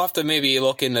 We'll have to maybe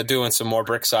look into doing some more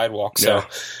brick sidewalks. Yeah. So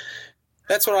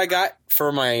that's what I got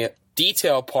for my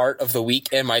detail part of the week.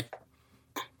 And my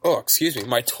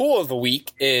tool of the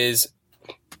week is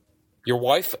your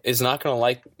wife is not going to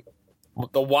like.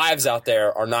 The wives out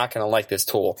there are not going to like this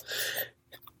tool,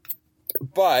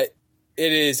 but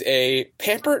it is a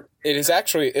Pampered.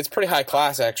 It's pretty high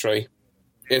class actually.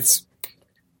 It's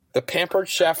the Pampered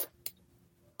Chef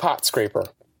pot scraper.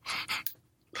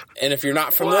 And if you're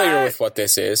not familiar with what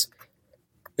this is,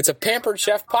 it's a Pampered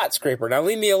Chef pot scraper. Now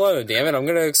leave me alone, damn it. I'm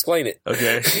going to explain it.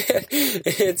 Okay.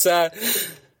 It's I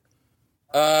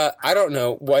don't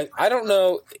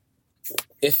know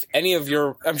if any of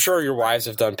I'm sure your wives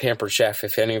have done Pampered Chef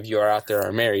if any of you are out there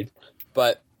are married,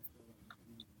 but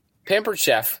Pampered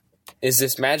Chef is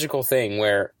this magical thing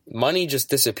where money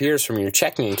just disappears from your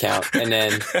checking account, and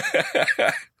then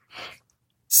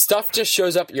stuff just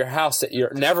shows up at your house that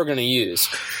you're never going to use.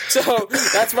 So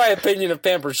that's my opinion of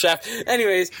Pampered Chef.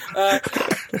 Anyways, but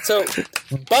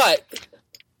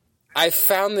I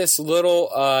found this little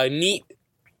neat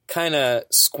kind of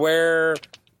square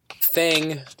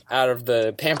thing out of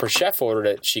the Pampered Chef order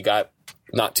that she got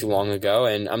not too long ago,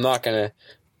 and I'm not going to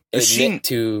admit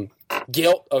to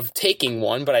guilt of taking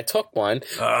one, but I took one.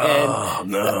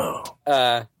 No.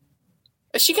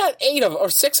 She got 8 of or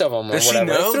 6 of them or Does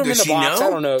whatever. she know? I threw them Does in the she box. know? I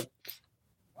don't know.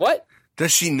 What?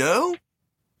 Does she know?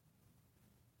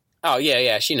 Oh,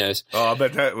 yeah, she knows. Oh, I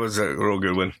bet that was a real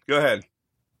good one. Go ahead.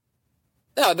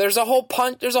 No, there's a whole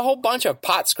bunch of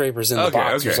pot scrapers in the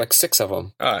box. Okay. There's like 6 of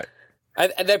them. All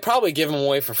right. They probably give them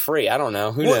away for free. I don't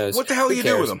know. Who knows? What the hell do you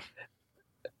do with them?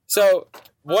 So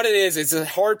what it is, it's a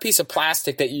hard piece of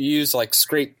plastic that you use like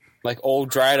scrape like old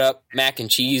dried up mac and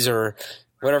cheese or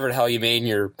whatever the hell you made in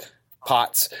your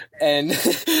pots, and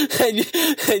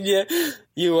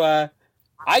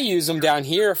I use them down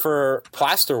here for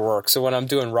plaster work. So when I'm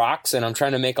doing rocks and I'm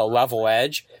trying to make a level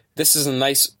edge, this is a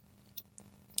nice.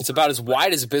 It's about as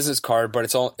wide as a business card, but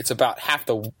it's about half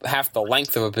the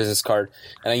length of a business card,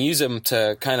 and I use them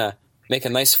to kind of make a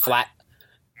nice flat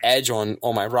edge on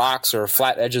my rocks or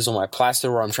flat edges on my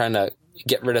plaster where I'm trying to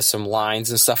get rid of some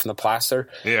lines and stuff in the plaster.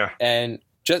 Yeah, and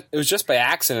it was just by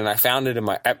accident I found it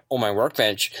on my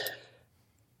workbench,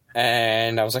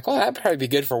 and I was like, "Oh, that'd probably be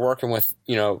good for working with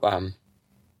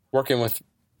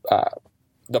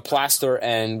the plaster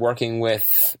and working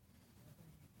with."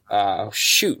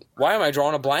 Shoot. Why am I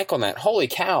drawing a blank on that? Holy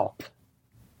cow.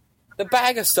 The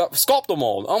bag of stuff.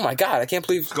 Sculptamold. Oh my God. I can't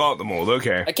believe. Sculptamold.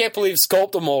 Okay. I can't believe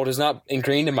Sculptamold is not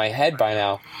ingrained in my head by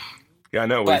now. Yeah, I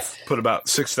know. We've put about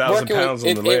 6,000 pounds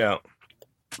on the layout.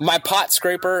 My pot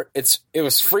scraper, it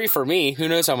was free for me. Who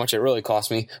knows how much it really cost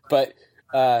me. But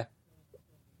I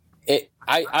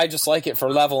just like it for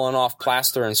leveling off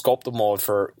plaster and Sculptamold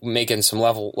for making some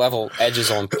level edges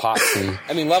on pots.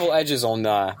 Level edges on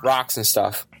rocks and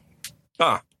stuff.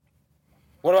 Huh.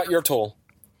 What about your tool?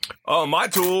 Oh, my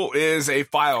tool is a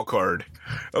file card.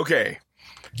 Okay.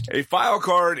 A file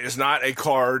card is not a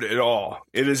card at all.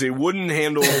 It is a wooden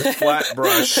handled flat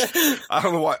brush. I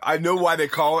don't know why. I know why they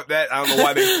call it that. I know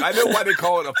why they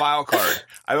call it a file card.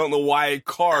 I don't know why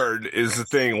card is the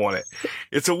thing on it.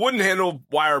 It's a wooden handled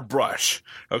wire brush.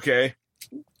 Okay.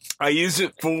 I use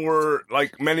it for,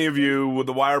 like many of you with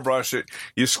the wire brush,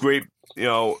 you scrape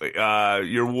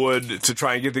your wood to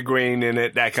try and get the grain in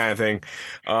it, that kind of thing,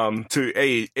 to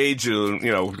age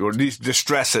it, or at least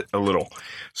distress it a little.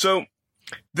 So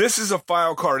this is a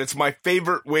file card. It's my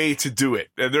favorite way to do it.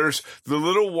 There's the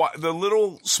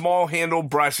little small handle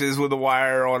brushes with a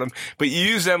wire on them, but you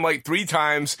use them like 3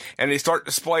 times and they start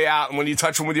to splay out. And when you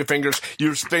touch them with your fingers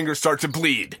start to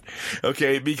bleed.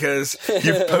 Okay. Because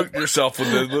you've poked yourself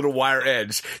with the little wire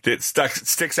edge that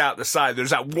sticks out the side.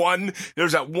 There's that one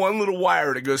little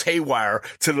wire that goes haywire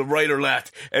to the right or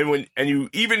left. And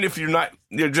even if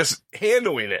you're just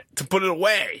handling it to put it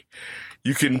away,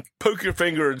 you can poke your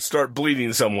finger and start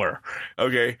bleeding somewhere.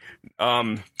 Okay.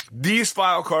 These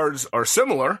file cards are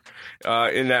similar,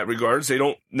 in that regards. They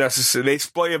don't necessarily, they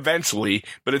splay eventually,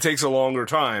 but it takes a longer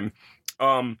time.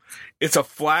 It's a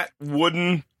flat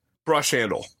wooden brush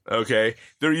handle. Okay.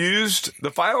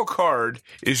 The file card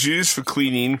is used for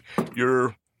cleaning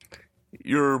your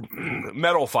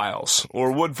metal files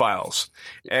or wood files,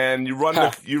 and you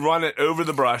run it over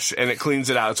the brush and it cleans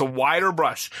it out. It's a wider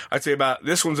brush. I'd say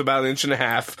this one's about 1.5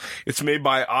 inches. It's made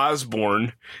by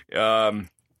Osborne.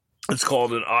 It's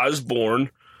called an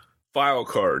Osborne file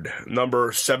card,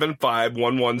 number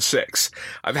 75116.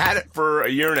 I've had it for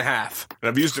 1.5 years, and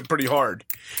I've used it pretty hard.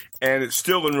 And it's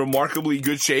still in remarkably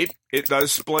good shape. It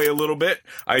does splay a little bit.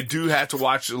 I do have to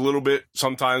watch a little bit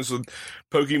sometimes with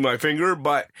poking my finger,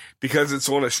 but because it's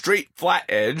on a straight flat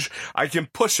edge, I can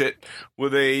push it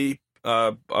with a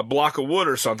block of wood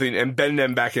or something and bend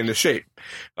them back into shape.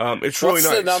 It's really nice.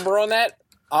 What's the number on that?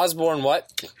 Osborne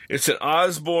what? It's an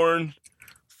Osborne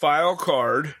file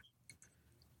card,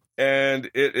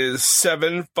 and it is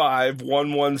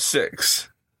 75116.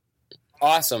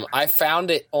 Awesome. I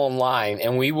found it online,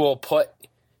 and we will put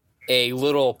a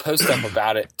little post up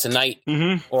about it tonight,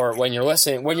 or when you're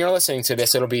listening to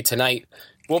this, it'll be tonight.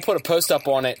 We'll put a post up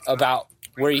on it about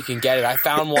where you can get it. I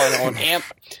found one on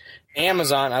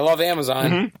Amazon. I love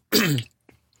Amazon.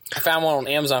 I found one on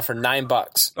Amazon for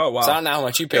 $9. Oh wow! So I don't know how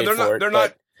much you paid for it. They're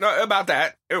not about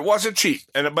that. It wasn't cheap,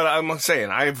 but I'm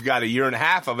saying I've got 1.5 years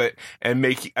of it, and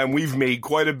we've made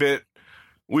quite a bit.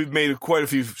 We've made quite a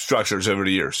few structures over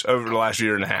the last 1.5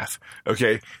 years.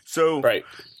 Okay. So right.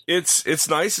 It's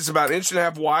nice. It's about 1.5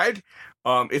 inches wide.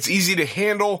 It's easy to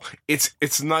handle.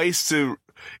 It's nice to.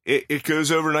 It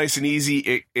goes over nice and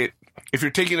easy. If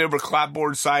you're taking over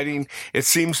clapboard siding, it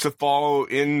seems to follow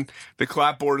in the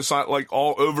clapboard. It's not like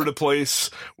all over the place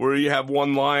where you have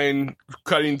one line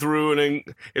cutting through and then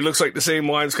it looks like the same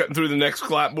line's cutting through the next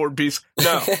clapboard piece.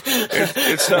 No,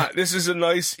 it's not. This is a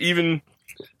nice, even.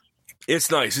 It's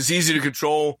nice. It's easy to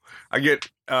control. I get.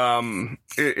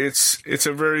 It's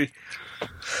a very,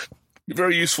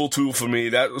 very useful tool for me.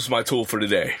 That was my tool for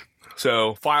today.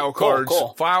 So file cards,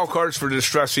 file cards for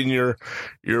distressing your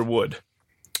wood.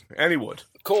 Any wood.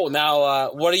 Cool.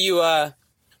 Now, what do you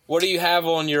have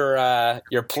on your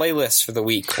playlist for the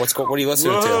week? What are you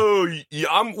listening to?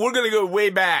 Yeah, we're gonna go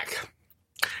way back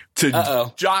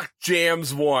to Jock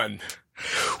Jams 1.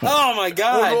 Oh my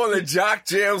God! We're going to Jock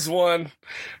Jams 1.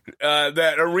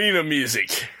 That arena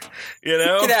music. You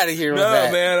know? Get out of here with that.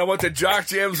 No, man, I went to Jock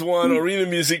Jams 1 arena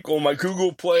music on my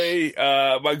Google Play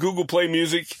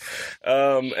music,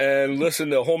 and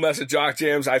listened to a whole mess of Jock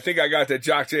Jams. I think I got to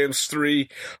Jock Jams 3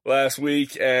 last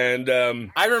week, and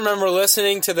I remember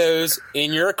listening to those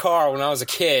in your car when I was a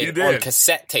kid on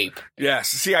cassette tape. Yes.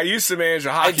 See, I used to manage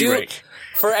a hockey rink.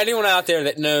 For anyone out there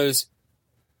that knows,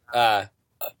 I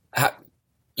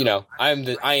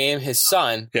am his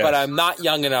son, but I'm not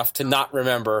young enough to not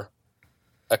remember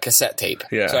a cassette tape.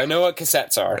 Yeah. So I know what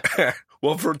cassettes are.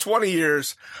 Well, for 20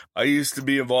 years, I used to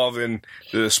be involved in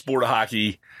the sport of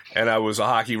hockey, and I was a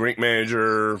hockey rink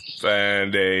manager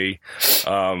and a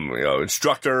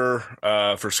instructor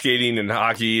for skating and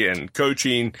hockey and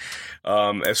coaching.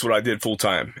 That's what I did full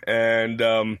time. And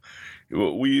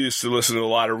we used to listen to a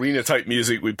lot of arena type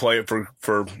music. We'd play it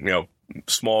for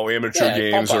small amateur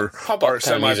games or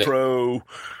semi-pro.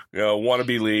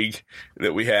 Wannabe league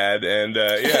that we had, and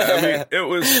it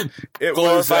was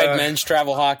glorified men's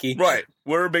travel hockey. Right,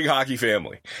 we're a big hockey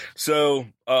family, so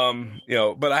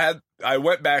but I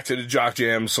went back to the Jock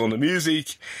Jams on the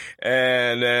music,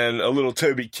 and then a little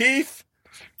Toby Keith.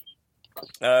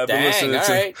 I've been listening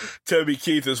to Toby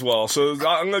Keith as well, so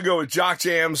I'm gonna go with Jock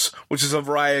Jams, which is a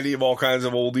variety of all kinds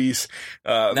of oldies,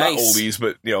 not oldies,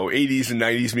 but 80s and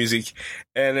 90s music,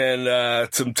 and then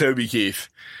some Toby Keith.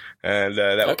 And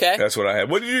that's what I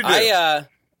had. What did you do?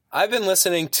 I've been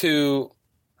listening to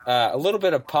a little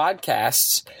bit of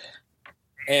podcasts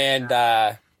and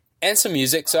some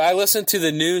music. So I listened to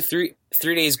the new Three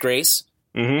Days Grace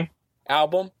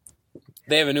album.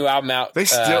 They have a new album out.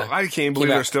 I can't believe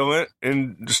they're still in it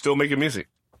and still making music.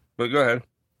 But go ahead.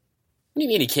 What do you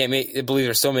mean you can't believe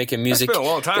they're still making music? It's been a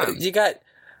long time. You got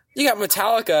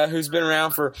Metallica, who's been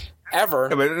around forever.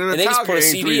 Yeah, but and they just put a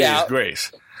CD out.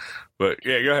 Grace. But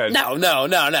yeah, go ahead.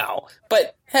 No.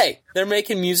 But hey, they're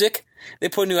making music. They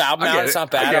put a new album out. It's not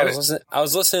bad. I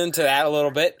was listening to that a little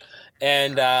bit,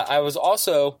 and I was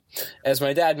also, as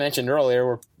my dad mentioned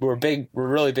earlier, we're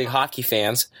really big hockey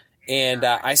fans, and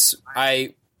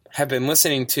I have been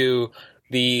listening to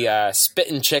the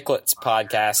Spittin' Chicklets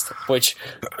podcast, which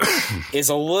is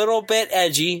a little bit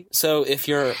edgy. So if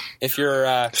you're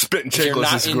Spittin'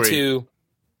 Chicklets is great.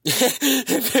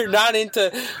 If you're not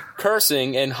into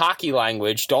cursing and hockey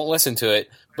language, don't listen to it.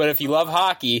 But if you love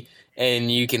hockey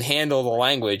and you can handle the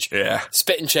language,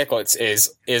 Spittin' Chicklets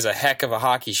is a heck of a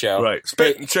hockey show. Right.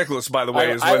 Spittin' Chicklets, by the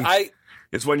way,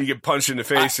 is when you get punched in the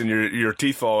face and your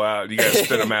teeth fall out and you got to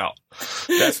spit them out.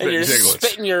 That's Spittin'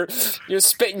 Chicklets. You're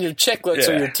spitting your chiclets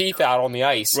or your teeth out on the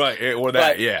ice. Right. Or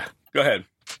that. Go ahead.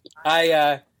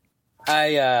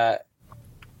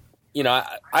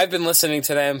 I've been listening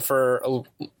to them for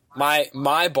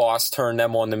my boss turned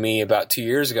them on to me about 2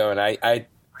 years ago, and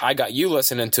I got you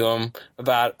listening to them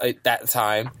about that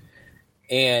time,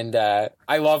 and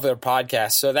I love their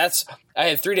podcast. So I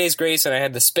had 3 Days Grace, and I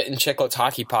had the Spittin' Chicklets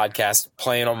hockey podcast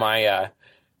playing on my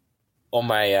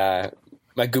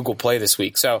Google Play this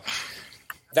week. So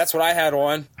that's what I had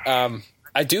on.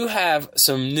 I do have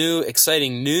some new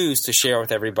exciting news to share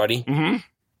with everybody. Mm-hmm.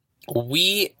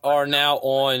 We are now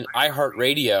on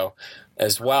iHeartRadio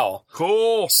as well.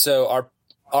 Cool. So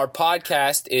our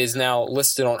podcast is now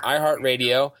listed on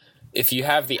iHeartRadio. If you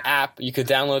have the app, you could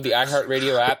download the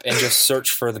iHeartRadio app and just search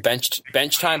for the Bench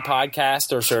Time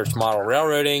Podcast, or search Model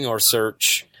Railroading, or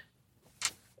search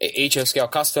HO Scale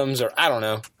Customs, or I don't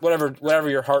know, whatever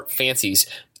your heart fancies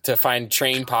to find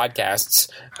train podcasts.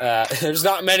 There's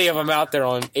not many of them out there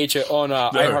on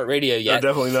iHeartRadio yet. No,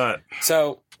 definitely not.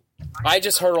 So I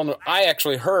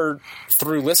actually heard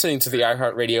through listening to the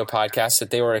iHeartRadio podcast that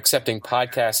they were accepting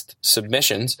podcast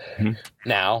submissions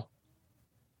now.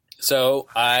 So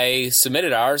I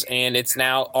submitted ours, and it's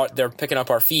now they're picking up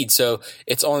our feed. So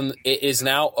it is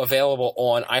now available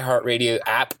on iHeartRadio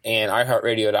app and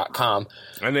iHeartRadio.com.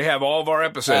 And they have all of our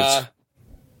episodes.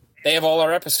 They have all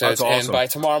our episodes, That's awesome. and by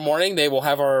tomorrow morning, they will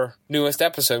have our newest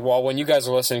episode. Well, when you guys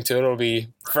are listening to it, it'll be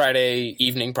Friday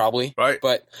evening probably. Right.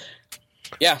 But,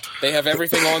 yeah, they have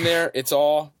everything on there. It's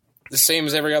all the same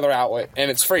as every other outlet, and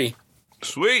it's free.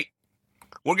 Sweet.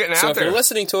 We're getting So out if there. you're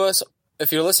listening to us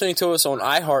on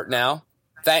iHeart now,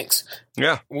 thanks.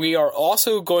 Yeah. We are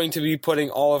also going to be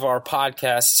putting all of our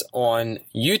podcasts on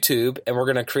YouTube, and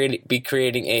we're going to be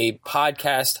creating a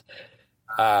podcast,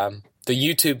 the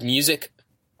YouTube Music.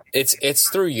 It's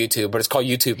through YouTube, but it's called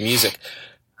YouTube Music.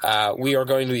 We are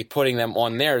going to be putting them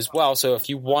on there as well. So if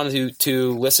you want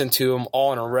to listen to them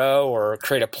all in a row or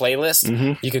create a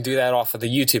playlist, you can do that off of the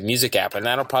YouTube Music app, and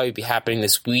that'll probably be happening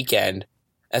this weekend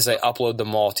as I upload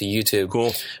them all to YouTube.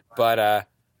 Cool. But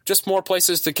just more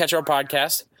places to catch our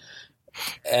podcast,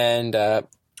 and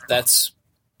that's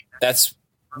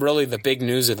really the big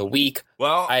news of the week.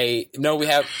 Well, I know we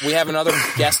have another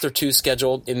guest or two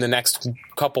scheduled in the next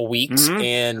couple weeks,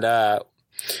 and I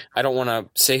don't want to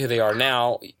say who they are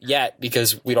now yet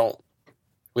because we don't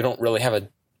really have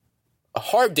a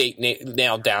hard date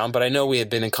nailed down. But I know we had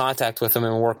been in contact with them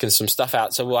and working some stuff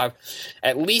out, so we'll have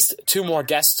at least 2 more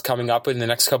guests coming up in the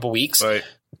next couple weeks. right.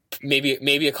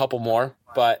 Maybe a couple more,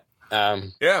 but.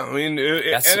 Yeah, I mean, and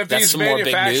if that's these some more big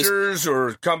news. manufacturers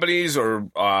or companies or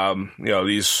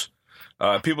these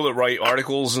people that write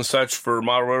articles and such for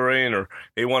model railroading, or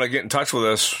they want to get in touch with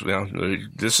us,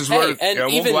 this is where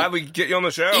we'll gladly get you on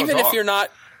the show. Even and if talk. you're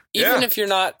not, if you're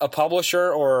not a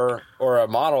publisher or a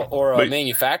model or a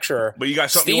manufacturer, but you got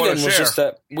something you want to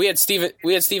share. We had Stephen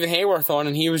Hayworth on,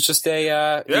 and he was just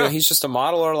he's just a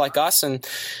modeler like us, and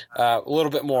a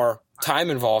little bit more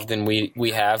time involved than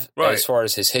we have as far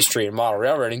as his history in model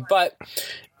railroading. But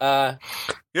you got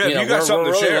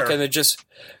something to share.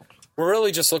 We're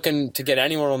really just looking to get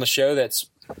anyone on the show that's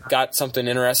got something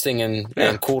interesting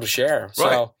and cool to share.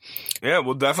 So yeah,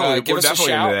 we're definitely into that. Give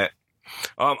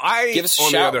us a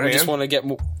shout. We just want to get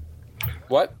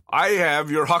what? I have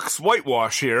your Huck's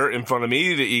whitewash here in front of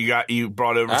me that you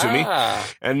brought over to me.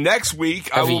 And next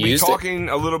week I will be talking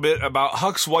a little bit about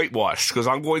Huck's whitewash because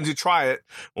I'm going to try it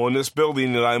on this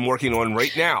building that I'm working on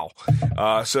right now.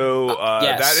 Yes.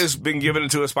 That has been given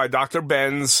to us by Dr.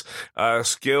 Ben's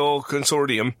Skill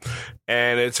Consortium,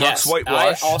 and it's Huck's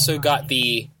whitewash. I also got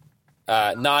the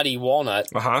naughty walnut.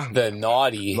 The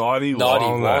naughty walnut. Naughty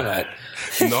walnut.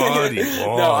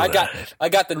 No, I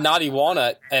got the naughty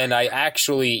walnut, and I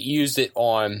actually used it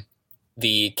on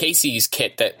the Casey's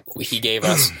kit that he gave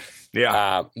us.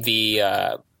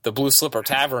 The Blue Slipper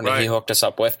Tavern that he hooked us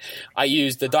up with. I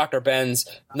used the Dr. Ben's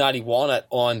naughty walnut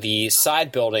on the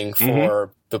side building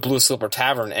for the Blue Slipper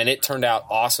Tavern, and it turned out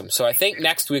awesome. So I think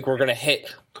next week we're going to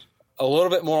hit a little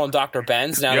bit more on Dr.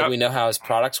 Ben's now that we know how his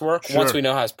products work. Sure. Once we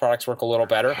know how his products work a little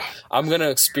better, I'm going to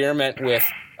experiment with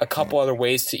a couple other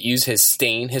ways to use his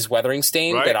weathering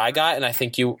stain that I got, and I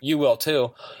think you will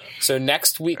too. So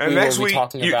next week we will be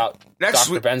talking about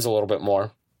Dr. Ben's a little bit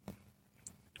more.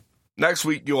 Next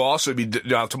week you'll also be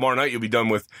tomorrow night you'll be done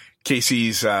with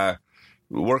Casey's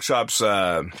workshops.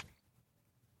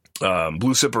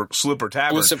 Blue Slipper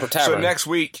Tavern. So next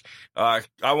week, I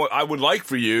would like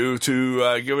for you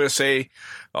to give us a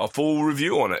full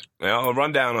review on it, a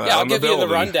rundown. I'll give you the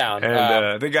rundown,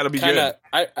 and they got to be good.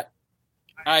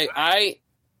 I'll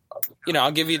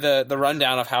give you the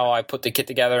rundown of how I put the kit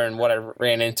together and what I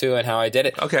ran into and how I did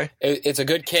it. Okay, it's a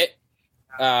good kit,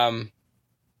 but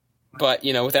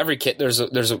with every kit, there's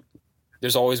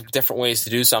always different ways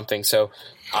to do something. So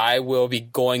I will be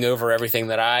going over everything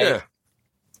that I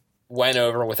went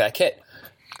over with that kit.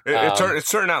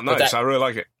 It's turned out nice. I really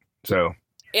like it. So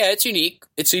yeah, it's unique.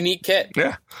 It's a unique kit.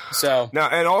 Yeah. So now,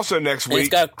 and also next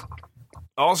week. This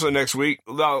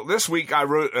week I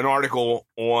wrote an article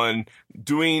on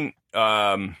doing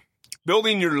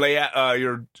building your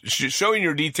layout, showing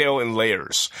your detail in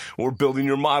layers, or building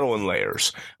your model in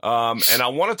layers. And I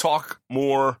want to talk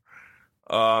more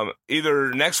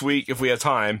either next week if we have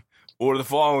time, or the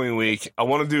following week. I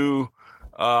want to do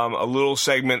a little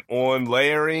segment on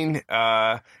layering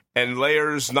and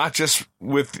layers, not just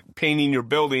with painting your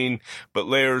building, but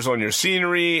layers on your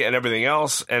scenery and everything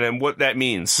else, and then what that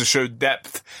means to show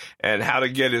depth and how to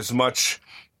get as much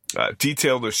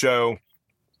detail to show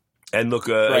and look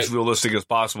as realistic as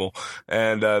possible.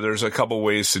 And there's a couple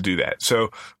ways to do that.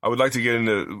 So I would like to get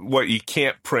into what you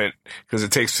can't print because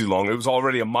it takes too long. It was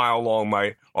already a mile long,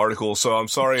 my article, so I'm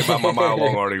sorry about my mile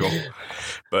long article.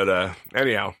 But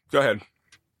anyhow, go ahead.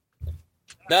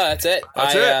 No, that's it.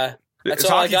 That's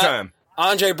all I got. Time.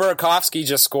 Andre Burakovsky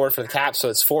just scored for the Caps, so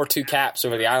it's 4-2 Caps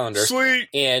over the Islanders. Sweet.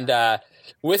 And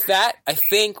with that, I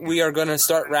think we are going to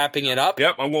start wrapping it up.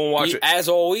 Yep, I'm going to watch it. As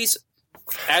always,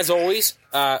 as always,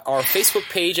 our Facebook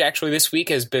page actually this week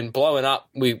has been blowing up.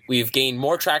 We've gained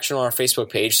more traction on our Facebook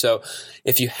page. So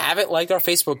if you haven't liked our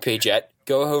Facebook page yet,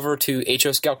 go over to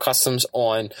HO Scout Customs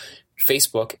on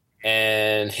Facebook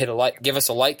and hit a like. Give us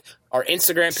a like. Our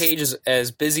Instagram page is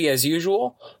as busy as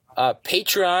usual.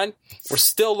 Patreon, we're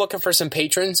still looking for some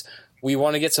patrons. We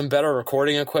want to get some better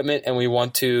recording equipment, and we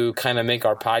want to kind of make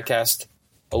our podcast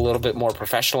a little bit more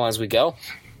professional as we go.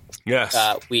 Yes.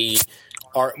 We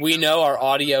know our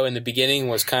audio in the beginning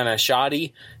was kind of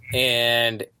shoddy,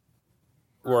 and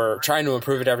we're trying to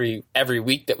improve it every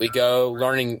week that we go,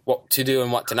 learning what to do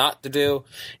and what to not to do.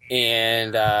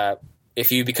 And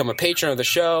if you become a patron of the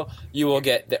show, you will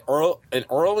get an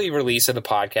early release of the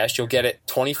podcast. You'll get it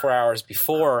 24 hours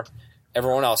before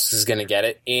everyone else is going to get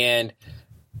it. And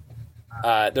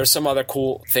there's some other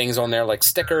cool things on there like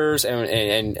stickers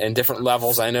and different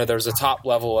levels. I know there's a top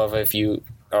level of if you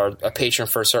are a patron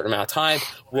for a certain amount of time,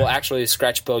 we'll actually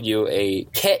scratch build you a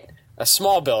kit, a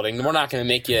small building. We're not going to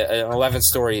make you an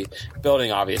 11-story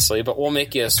building, obviously, but we'll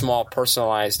make you a small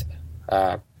personalized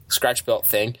scratch built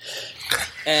thing.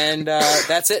 And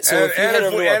that's it. So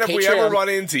if we ever run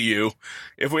into you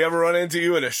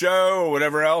at a show or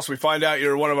whatever else, we find out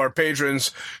you're one of our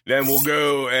patrons, then we'll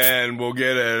go and we'll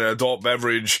get an adult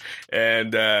beverage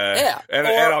and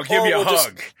I'll give you a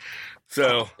hug.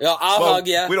 So I'll hug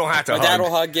you. We don't have to hug. My dad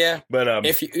will hug you. But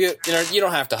if you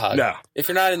don't have to hug. No. If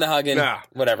you're not into hugging,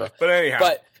 whatever. But anyhow.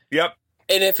 Yep.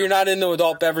 And if you're not into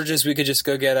adult beverages, we could just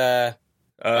go get a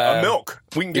milk.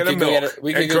 We can get a milk.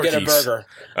 We could go get a burger.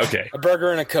 Okay. A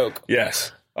burger and a Coke.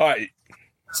 Yes. All right.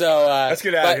 So let's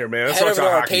get out of here, man. Let's head over to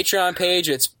our hockey. Patreon page.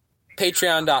 It's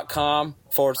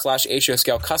patreon.com/HO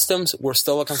Scout Customs. We're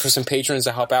still looking for some patrons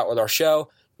to help out with our show.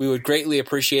 We would greatly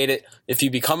appreciate it. If you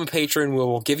become a patron, we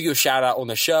will give you a shout out on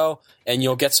the show, and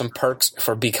you'll get some perks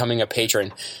for becoming a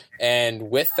patron. And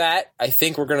with that, I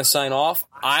think we're going to sign off.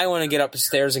 I want to get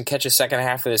upstairs and catch a second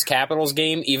half of this Capitals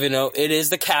game, even though it is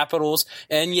the Capitals.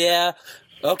 And yeah,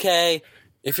 okay,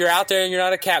 if you're out there and you're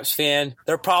not a Caps fan,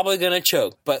 they're probably going to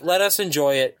choke. But let us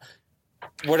enjoy it.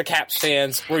 We're the Caps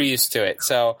fans. We're used to it.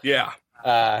 So yeah,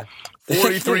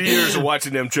 43 years of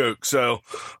watching them choke. So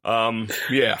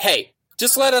yeah. Hey,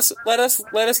 just let us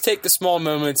take the small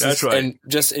moments and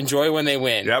just enjoy when they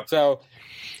win. Yep. So.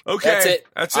 Okay,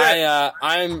 that's it.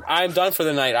 I'm done for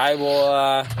the night. I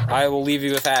will leave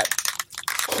you with that.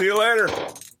 See you later.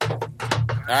 All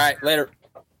right, later.